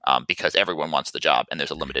easier, because everyone wants the job and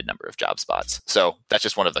there's a limited number of job spots. So that's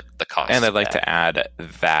just one of the costs. And I'd like to add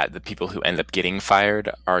that the people who end up getting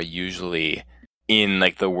fired are usually in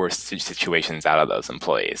like the worst situations out of those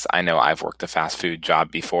employees. I know I've worked a fast food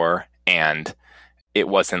job before, and it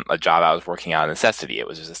wasn't a job I was working out of necessity. It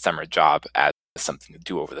was just a summer job as something to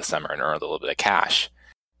do over the summer and earn a little bit of cash.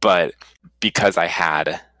 But because I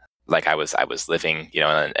had, I was living, in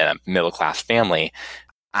a middle class family,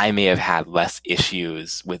 I may have had less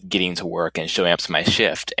issues with getting to work and showing up to my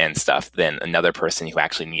shift and stuff than another person who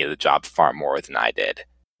actually needed the job far more than I did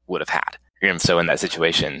would have had. And so in that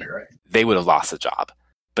situation, they would have lost the job,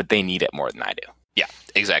 but they need it more than I do. Yeah,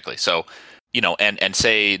 exactly. So, and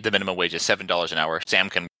say the minimum wage is $7 an hour. Sam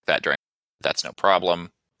can work that during, that's no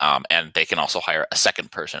problem. And they can also hire a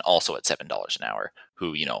second person also at $7 an hour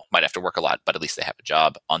who, might have to work a lot, but at least they have a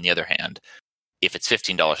job. On the other hand, if it's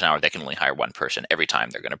 $15 an hour, they can only hire one person every time.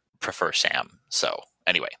 They're going to prefer Sam. So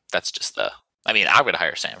anyway, that's just the. I mean, I would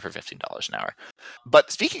hire Sam for $15 an hour.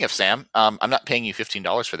 But speaking of Sam, I'm not paying you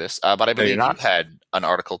 $15 for this, but I No, you're believe you not. had an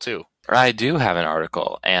article too. I do have an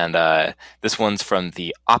article, and this one's from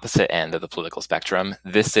the opposite end of the political spectrum.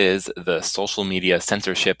 This is the Social Media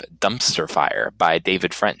Censorship Dumpster Fire by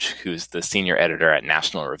David French, who's the senior editor at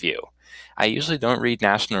National Review. I usually don't read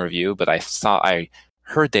National Review, but I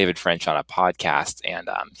heard David French on a podcast, and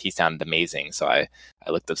he sounded amazing, so I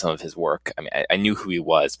looked up some of his work. I mean, I knew who he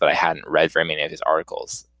was, but I hadn't read very many of his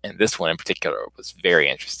articles, and this one in particular was very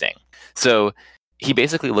interesting. So he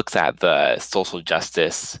basically looks at the social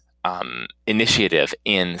justice initiative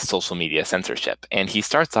in social media censorship. And he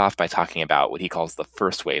starts off by talking about what he calls the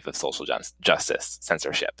first wave of social justice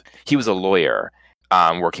censorship. He was a lawyer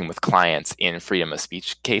working with clients in freedom of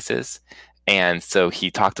speech cases. And so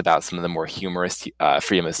he talked about some of the more humorous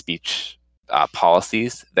freedom of speech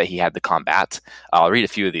policies that he had to combat. I'll read a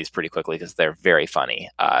few of these pretty quickly because they're very funny.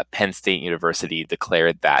 Penn State University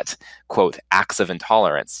declared that, quote, acts of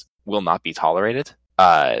intolerance will not be tolerated.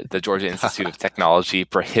 The Georgia Institute of Technology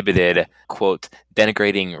prohibited, quote,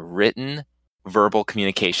 denigrating written, verbal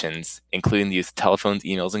communications, including the use of telephones,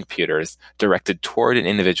 emails, and computers, directed toward an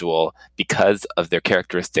individual because of their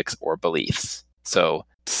characteristics or beliefs. So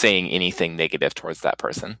saying anything negative towards that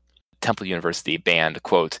person. Temple University banned,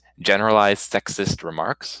 quote, generalized sexist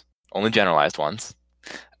remarks, only generalized ones.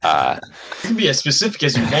 You can be as specific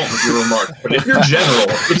as you want with your remarks, but if you're general,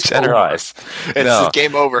 it's generalized. It's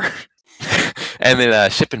game over. And then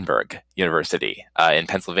Shippensburg University in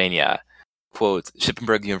Pennsylvania, quote,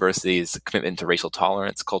 Shippensburg University's commitment to racial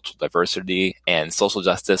tolerance, cultural diversity, and social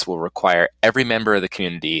justice will require every member of the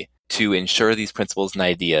community to ensure these principles and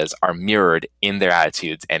ideas are mirrored in their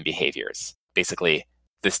attitudes and behaviors. Basically,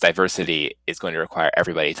 this diversity is going to require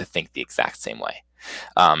everybody to think the exact same way.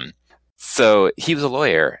 So he was a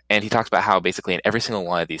lawyer, and he talks about how basically in every single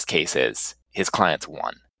one of these cases, his clients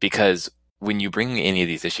won. Because when you bring any of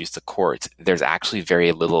these issues to court, there's actually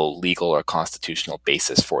very little legal or constitutional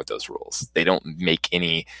basis for those rules. They don't make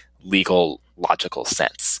any legal, logical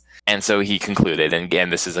sense. And so he concluded, and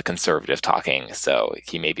again, this is a conservative talking, so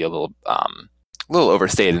he may be a little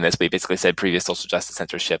overstated in this, but he basically said previous social justice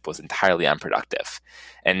censorship was entirely unproductive.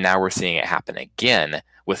 And now we're seeing it happen again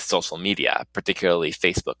with social media, particularly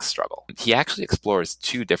Facebook's struggle. He actually explores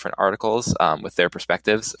two different articles with their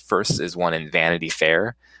perspectives. First is one in Vanity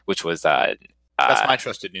Fair, which was that's my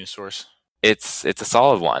trusted news source. It's a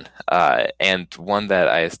solid one, and one that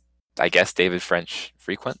I guess David French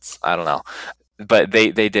frequents. I don't know, but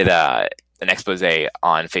they did an expose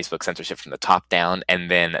on Facebook censorship from the top down,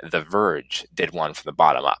 and then The Verge did one from the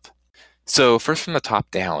bottom up. So first from the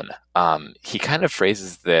top down, he kind of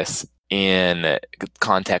phrases this in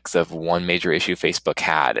context of one major issue Facebook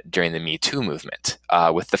had during the Me Too movement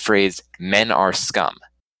with the phrase, men are scum.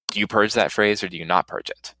 Do you purge that phrase or do you not purge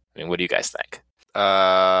it? I mean, what do you guys think?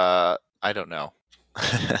 I don't know.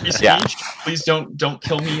 Yeah. Please don't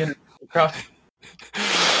kill me in a crowd.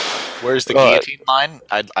 Where's the guillotine line?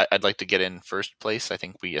 I'd like to get in first place. I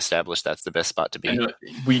think we established that's the best spot to be.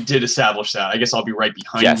 We did establish that. I guess I'll be right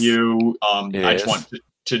behind you. I just want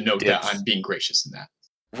to note that I'm being gracious in that.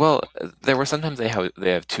 Well, there were sometimes they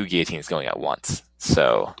have two guillotines going at once.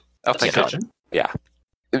 So I'll take that. Yeah.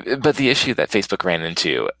 But the issue that Facebook ran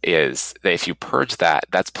into is that if you purge that,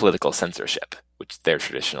 that's political censorship, which they're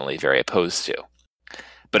traditionally very opposed to.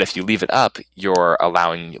 But if you leave it up, you're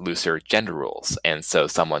allowing looser gender rules. And so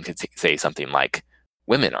someone could say something like,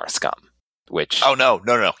 women are scum, which... Oh, no,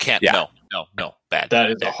 can't, yeah. no, bad.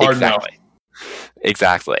 That is a hard exactly. No.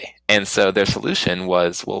 Exactly. And so their solution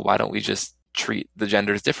was, well, why don't we just treat the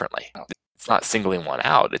genders differently? It's not singling one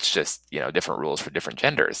out. It's just, different rules for different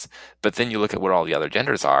genders. But then you look at what all the other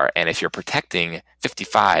genders are, and if you're protecting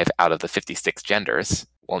 55 out of the 56 genders,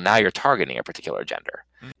 well, now you're targeting a particular gender.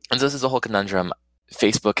 And so this is a whole conundrum.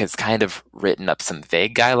 Facebook has kind of written up some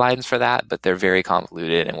vague guidelines for that, but they're very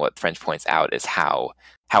convoluted. And what French points out is how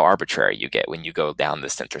arbitrary you get when you go down the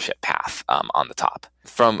censorship path on the top.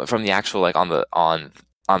 From the actual on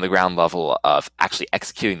the ground level of actually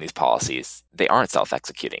executing these policies, they aren't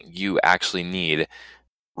self-executing. You actually need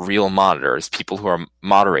real monitors, people who are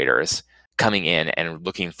moderators, coming in and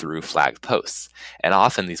looking through flagged posts. And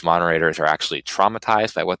often these moderators are actually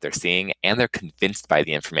traumatized by what they're seeing, and they're convinced by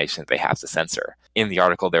the information that they have to censor. In the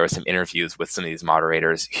article, there were some interviews with some of these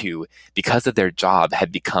moderators who, because of their job,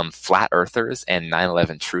 had become flat earthers and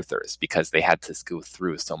 9/11 truthers because they had to go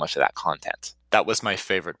through so much of that content. That was my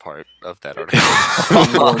favorite part of that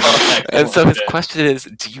article. And so his question is,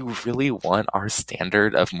 do you really want our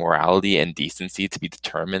standard of morality and decency to be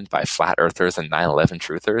determined by flat earthers and 9/11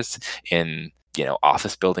 truthers in,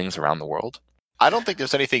 office buildings around the world? I don't think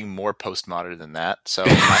there's anything more postmodern than that, so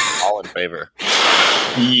I'm all in favor.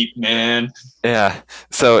 Deep, man. Yeah,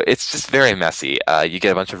 so it's just very messy. You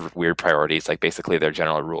get a bunch of weird priorities. Like basically, their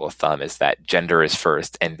general rule of thumb is that gender is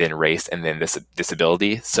first, and then race, and then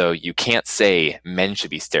disability. So you can't say men should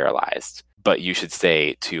be sterilized, but you should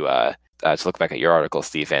say to look back at your article,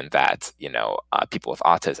 Stephen, that people with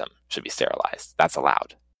autism should be sterilized. That's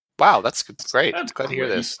allowed. Wow, that's great. That's Glad to hear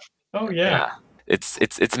great. this. Oh yeah.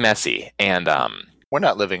 It's messy, and we're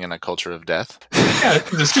not living in a culture of death. Yeah,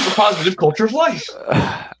 it's a super positive culture of life.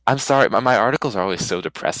 I'm sorry, my articles are always so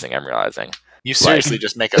depressing. I'm realizing. You seriously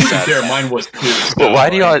just make us sad. There, mine was too. Well, why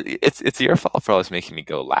do you all? It's your fault for always making me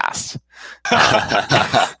go last.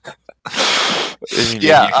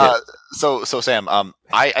 Yeah. So Sam,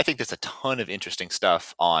 I think there's a ton of interesting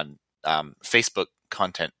stuff on Facebook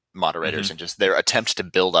content moderators and just their attempts to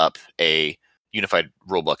build up a unified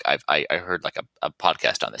rulebook. I heard like a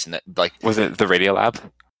podcast on this, and that like was it the Radio Lab?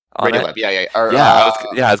 Radio Lab, yeah. I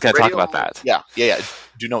was going to talk about that. Yeah.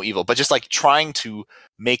 Do no evil, but just like trying to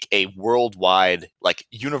make a worldwide, like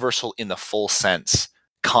universal in the full sense,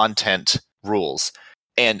 content rules.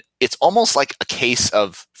 And it's almost like a case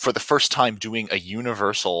of, for the first time, doing a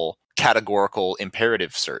universal categorical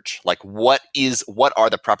imperative search. Like what are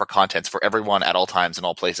the proper contents for everyone at all times in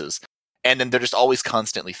all places? And then they're just always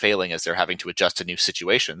constantly failing as they're having to adjust to new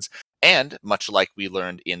situations. And much like we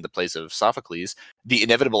learned in the plays of Sophocles, the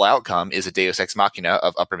inevitable outcome is a deus ex machina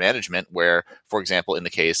of upper management where, for example, in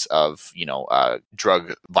the case of,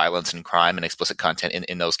 drug violence and crime and explicit content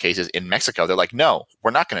in those cases in Mexico, they're like, no,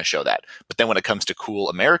 we're not going to show that. But then when it comes to cool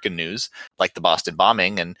American news, like the Boston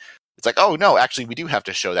bombing, and it's like, oh, no, actually, we do have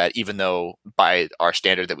to show that, even though by our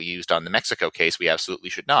standard that we used on the Mexico case, we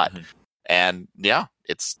absolutely should not. Mm-hmm. And yeah,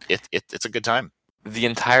 it's a good time. The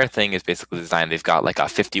entire thing is basically designed. They've got like a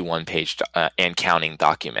 51-page and counting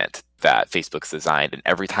document that Facebook's designed, and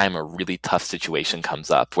every time a really tough situation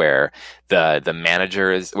comes up where the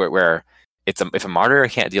manager is where if a moderator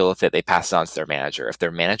can't deal with it, they pass it on to their manager. If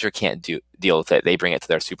their manager can't deal with it, they bring it to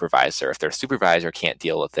their supervisor. If their supervisor can't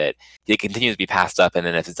deal with it, it continues to be passed up. And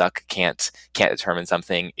then if Zuck can't determine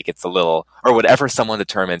something, it gets a little, or whatever someone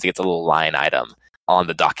determines, it gets a little line item on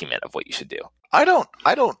the document of what you should do. I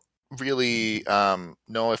don't really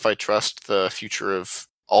know if I trust the future of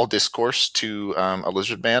all discourse to a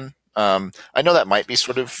lizard man. I know that might be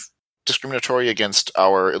sort of discriminatory against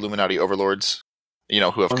our Illuminati overlords,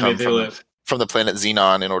 who have come from the planet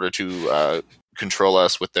Xenon in order to control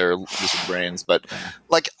us with their lizard brains. But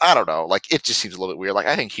I don't know, it just seems a little bit weird.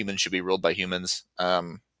 I think humans should be ruled by humans.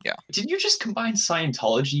 Yeah. Did you just combine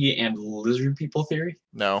Scientology and lizard people theory?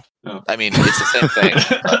 No. Oh. I mean, it's the same thing.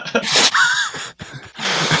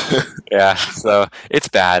 Yeah, so it's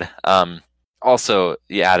bad. Also,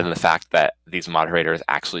 you add in the fact that these moderators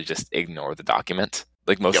actually just ignore the document,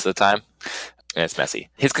 most of the time, and it's messy.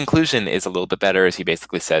 His conclusion is a little bit better, as he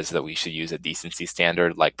basically says that we should use a decency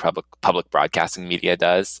standard like public broadcasting media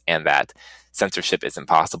does, and that censorship is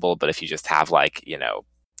impossible, but if you just have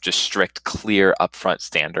just strict, clear, upfront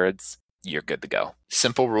standards, you're good to go.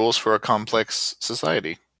 Simple rules for a complex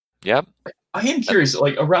society. Yep. I am curious,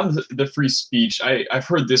 around the free speech, I've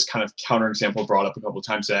heard this kind of counterexample brought up a couple of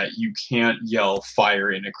times, that you can't yell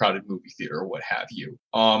fire in a crowded movie theater or what have you.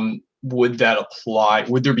 Would that apply?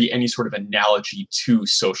 Would there be any sort of analogy to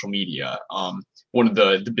social media? One of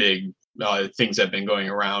the big things that have been going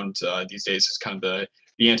around these days is kind of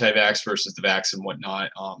the anti-vax versus the vax and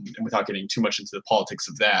whatnot, and without getting too much into the politics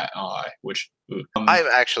of that, I'm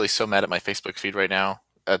actually so mad at my Facebook feed right now.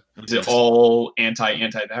 Is it all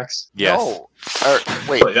anti-vax? Yes. No.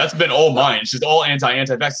 Wait. That's been all mine. It's just all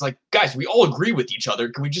anti-vax. It's like, guys, we all agree with each other.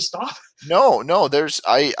 Can we just stop? No.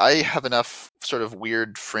 I have enough sort of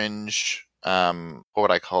weird fringe, what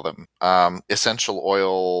would I call them? Essential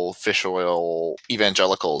oil, fish oil,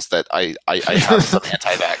 evangelicals that I have some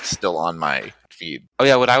anti-vax still on my feed. Oh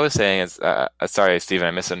yeah, what I was saying is, sorry, Stephen,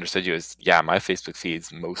 I misunderstood you. My Facebook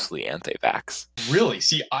feed's mostly anti-vax. Really?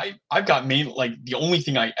 See, I've got the only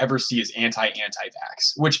thing I ever see is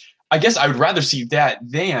anti-vax, which I guess I would rather see that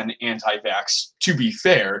than anti-vax, to be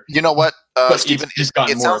fair. You know what, Stephen?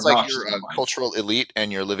 It sounds like you're a cultural elite and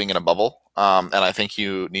you're living in a bubble. And I think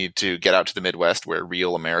you need to get out to the Midwest where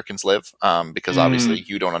real Americans live, because obviously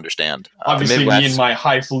you don't understand. Obviously, me in my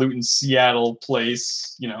highfalutin Seattle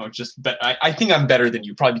place, I think I'm better than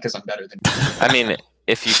you, probably because I'm better than you. I mean,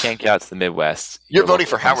 if you can't get out to the Midwest, you're voting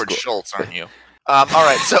for Howard Schultz, aren't you? All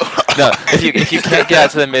right, so no, if you can't get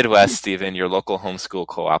out to the Midwest, Stephen, your local homeschool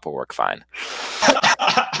co-op will work fine.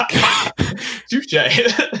 Touche.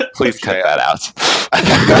 Please cut that out.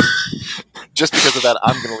 just because of that,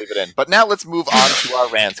 I'm going to leave it in. But now let's move on to our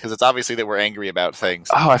rants, because it's obviously that we're angry about things.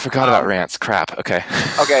 Oh, I forgot about rants. Crap. Okay.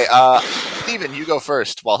 Okay, Steven, you go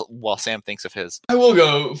first while Sam thinks of his. I will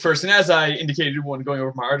go first, and as I indicated when going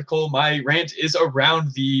over my article, my rant is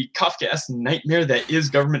around the Kafkaesque nightmare that is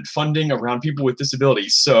government funding around people with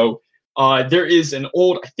disabilities. So there is an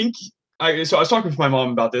old, I was talking with my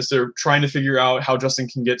mom about this. They're trying to figure out how Justin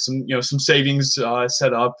can get some savings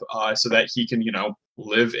set up so that he can,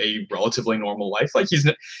 live a relatively normal life. Like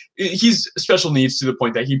he's special needs to the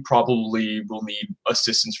point that he probably will need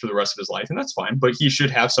assistance for the rest of his life, and that's fine. But he should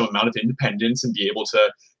have some amount of independence and be able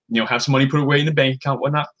to, have some money put away in the bank account,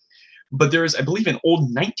 whatnot. But there is, I believe, an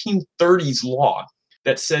old 1930s law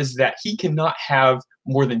that says that he cannot have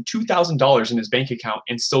more than $2,000 in his bank account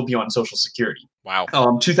and still be on Social Security. Wow.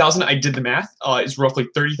 2,000, I did the math, is roughly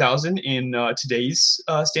 30,000 in today's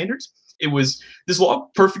standards. It was this law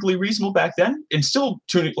perfectly reasonable back then, and still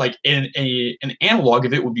to like an analog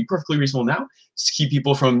of it would be perfectly reasonable now to keep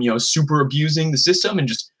people from super abusing the system and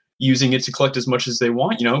just using it to collect as much as they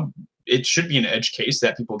want. It should be an edge case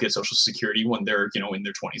that people get Social Security when they're in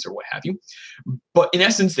their 20s or what have you. But in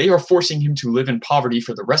essence, they are forcing him to live in poverty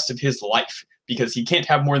for the rest of his life because he can't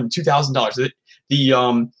have more than $2,000.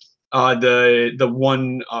 The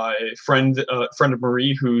one friend of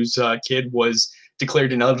Marie whose kid was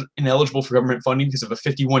declared ineligible for government funding because of a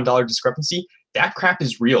 $51 discrepancy. That crap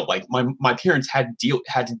is real. Like my parents had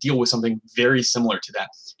to deal with something very similar to that.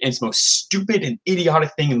 And it's the most stupid and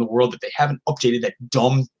idiotic thing in the world that they haven't updated that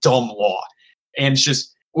dumb law. And it's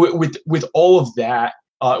just with all of that,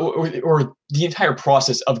 or the entire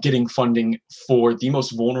process of getting funding for the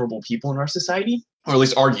most vulnerable people in our society, or at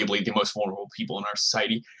least arguably the most vulnerable people in our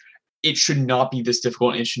society, it should not be this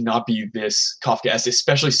difficult and it should not be this Kafkaesque,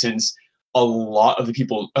 especially since a lot of the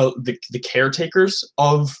people, the caretakers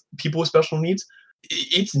of people with special needs,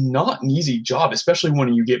 it's not an easy job, especially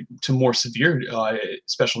when you get to more severe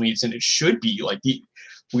special needs. And it should be like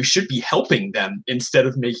we should be helping them instead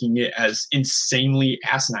of making it as insanely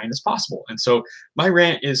asinine as possible. And so my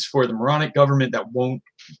rant is for the moronic government that won't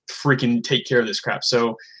freaking take care of this crap.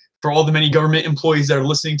 So for all the many government employees that are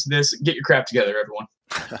listening to this, get your crap together, everyone.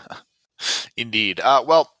 Indeed.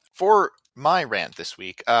 Well, for my rant this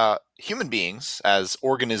week, human beings, as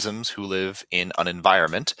organisms who live in an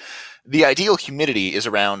environment, the ideal humidity is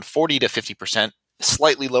around 40 to 50%,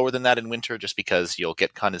 slightly lower than that in winter just because you'll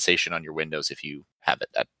get condensation on your windows if you have it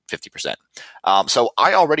at 50%. So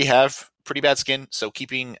I already have pretty bad skin, so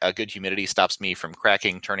keeping a good humidity stops me from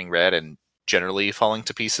cracking, turning red, and generally falling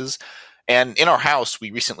to pieces. And in our house,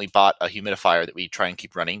 we recently bought a humidifier that we try and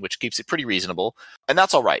keep running, which keeps it pretty reasonable, and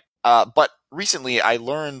that's all right. But recently, I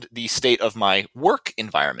learned the state of my work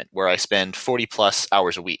environment, where I spend 40 plus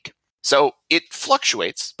hours a week. So it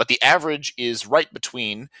fluctuates, but the average is right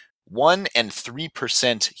between 1 and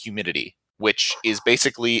 3% humidity, which is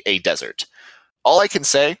basically a desert. All I can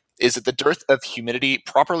say is that the dearth of humidity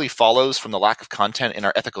properly follows from the lack of content in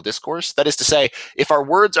our ethical discourse. That is to say, if our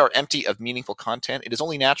words are empty of meaningful content, it is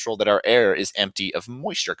only natural that our air is empty of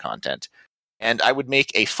moisture content. And I would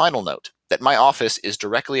make a final note that my office is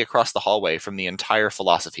directly across the hallway from the entire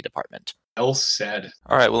philosophy department. Well said.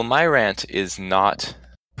 All right, well, my rant is not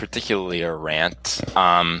particularly a rant.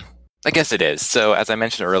 I guess it is. So as I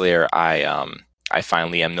mentioned earlier, I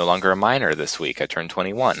finally am no longer a minor this week. I turned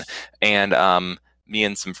 21. And me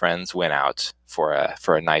and some friends went out for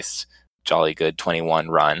a nice, jolly good 21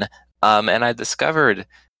 run. And I discovered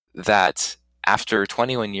that after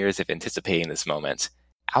 21 years of anticipating this moment,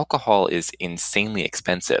 alcohol is insanely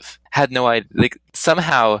expensive. Had no idea.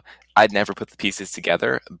 Somehow I'd never put the pieces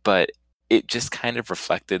together, but it just kind of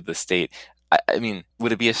reflected the state. I mean,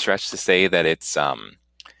 would it be a stretch to say that it's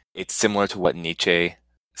similar to what Nietzsche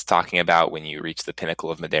is talking about when you reach the pinnacle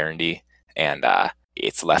of modernity and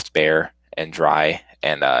it's left bare and dry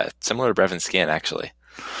and similar to Brevin's skin, actually.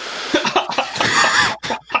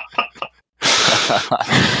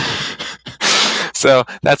 So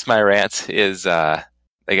that's my rant. Is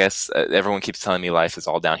I guess everyone keeps telling me life is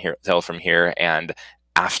all downhill from here, and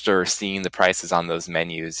after seeing the prices on those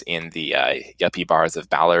menus in the yuppie bars of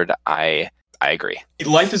Ballard, I agree.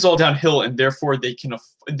 Life is all downhill, and therefore they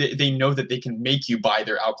know that they can make you buy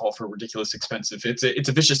their alcohol for ridiculous expensive. It's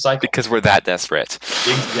a vicious cycle. Because we're that desperate.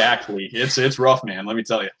 Exactly. It's rough, man. Let me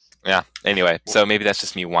tell you. Yeah. Anyway, so maybe that's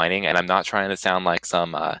just me whining, and I'm not trying to sound like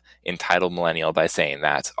some entitled millennial by saying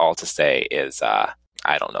that. All to say is,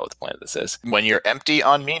 I don't know what the point of this is. When you're empty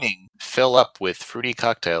on meaning, fill up with fruity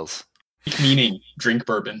cocktails. Meaning, drink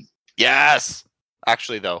bourbon. Yes!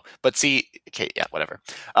 Actually, though. But see, okay, yeah, whatever.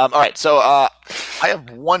 All right, so I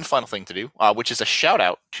have one final thing to do, which is a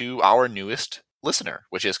shout-out to our newest listener,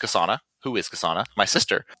 which is Kasana. who is Kasana, my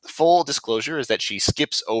sister. Full disclosure is that she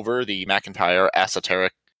skips over the McIntyre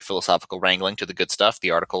esoteric philosophical wrangling to the good stuff,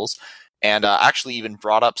 the articles, and actually even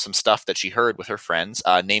brought up some stuff that she heard with her friends,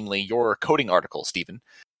 namely your coding article, Stephen.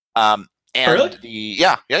 And really?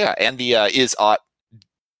 and the is-ought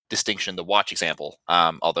distinction, the watch example,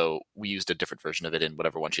 although we used a different version of it in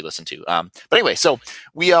whatever one she listened to. But anyway, so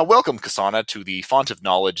we welcome Kasana to the font of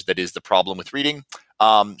knowledge that is the problem with reading.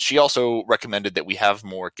 She also recommended that we have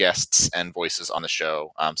more guests and voices on the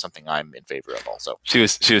show, something I'm in favor of also. She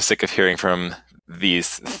was sick of hearing from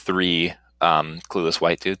these three clueless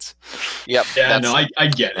white dudes. Yep. Yeah, no, I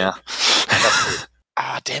get it.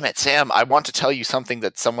 Yeah. Damn it, Sam. I want to tell you something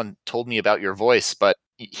that someone told me about your voice, but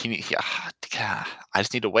I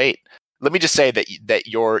just need to wait. Let me just say that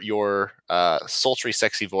your sultry,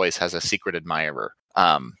 sexy voice has a secret admirer.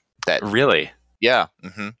 That Really? Yeah.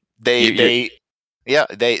 Mm-hmm. They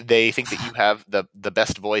think that you have the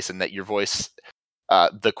best voice, and that your voice.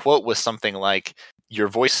 The quote was something like, "Your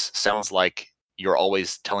voice sounds like you're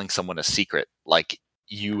always telling someone a secret, like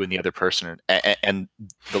you and the other person and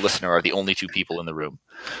the listener are the only two people in the room."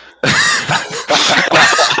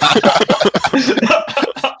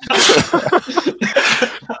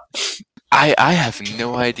 I have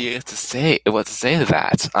no idea what to say to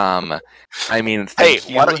that. I mean, hey,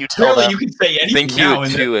 why don't you tell them? You can say anything. Thank you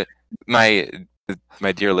to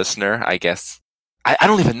my dear listener. I guess I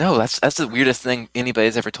don't even know. That's the weirdest thing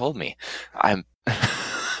anybody's ever told me. I'm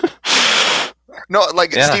No,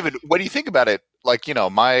 like, yeah. Steven, when do you think about it? Like,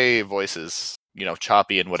 my voice is,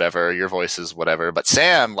 choppy and whatever. Your voice is whatever. But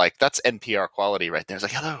Sam, like, that's NPR quality right there. It's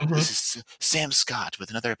like, hello, This is Sam Scott with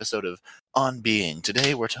another episode of On Being.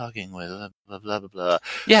 Today we're talking with blah, blah, blah, blah.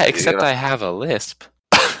 Yeah, except I have a lisp.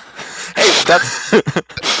 Hey, that's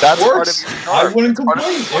part of your I wouldn't complain.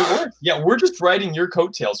 It works. Yeah, we're just riding your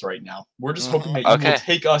coattails right now. We're just hoping that you will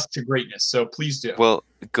take us to greatness. So please do. Well,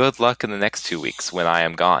 good luck in the next 2 weeks when I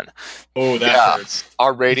am gone. Oh, that hurts.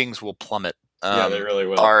 Our ratings will plummet. Yeah, they really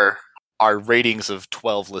will. Our ratings of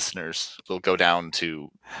 12 listeners will go down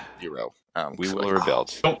to 0. We will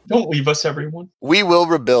rebuild. Don't leave us, everyone. We will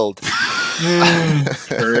rebuild.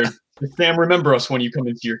 Sam, remember us when you come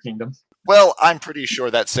into your kingdom. Well, I'm pretty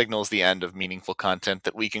sure that signals the end of meaningful content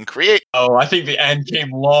that we can create. Oh, I think the end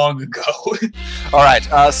came long ago. All right.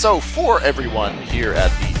 So for everyone here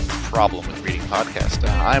at the Problem with Reading podcast,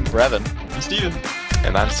 I'm Brevin. I'm Steven.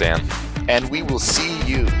 And I'm Sam. And we will see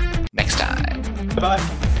you next time. Bye-bye.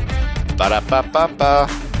 Ba-da-ba-ba-ba.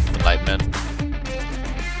 Enlightenment.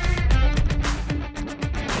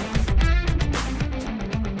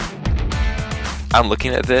 I'm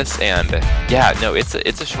looking at this, and yeah, no, it's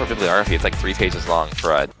a short bibliography. It's like 3 pages long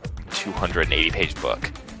for a 280-page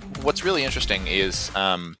book. What's really interesting is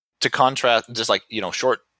to contrast, just like,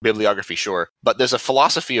 short bibliography, sure, but there's a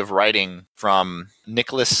philosophy of writing from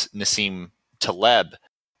Nicholas Nassim Taleb,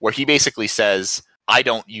 where he basically says, I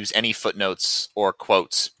don't use any footnotes or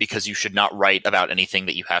quotes because you should not write about anything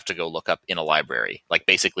that you have to go look up in a library. Like,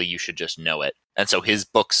 basically, you should just know it. And so his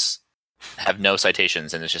books have no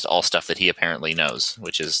citations, and it's just all stuff that he apparently knows,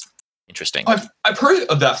 which is interesting. I've heard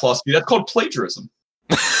of that philosophy. That's called plagiarism.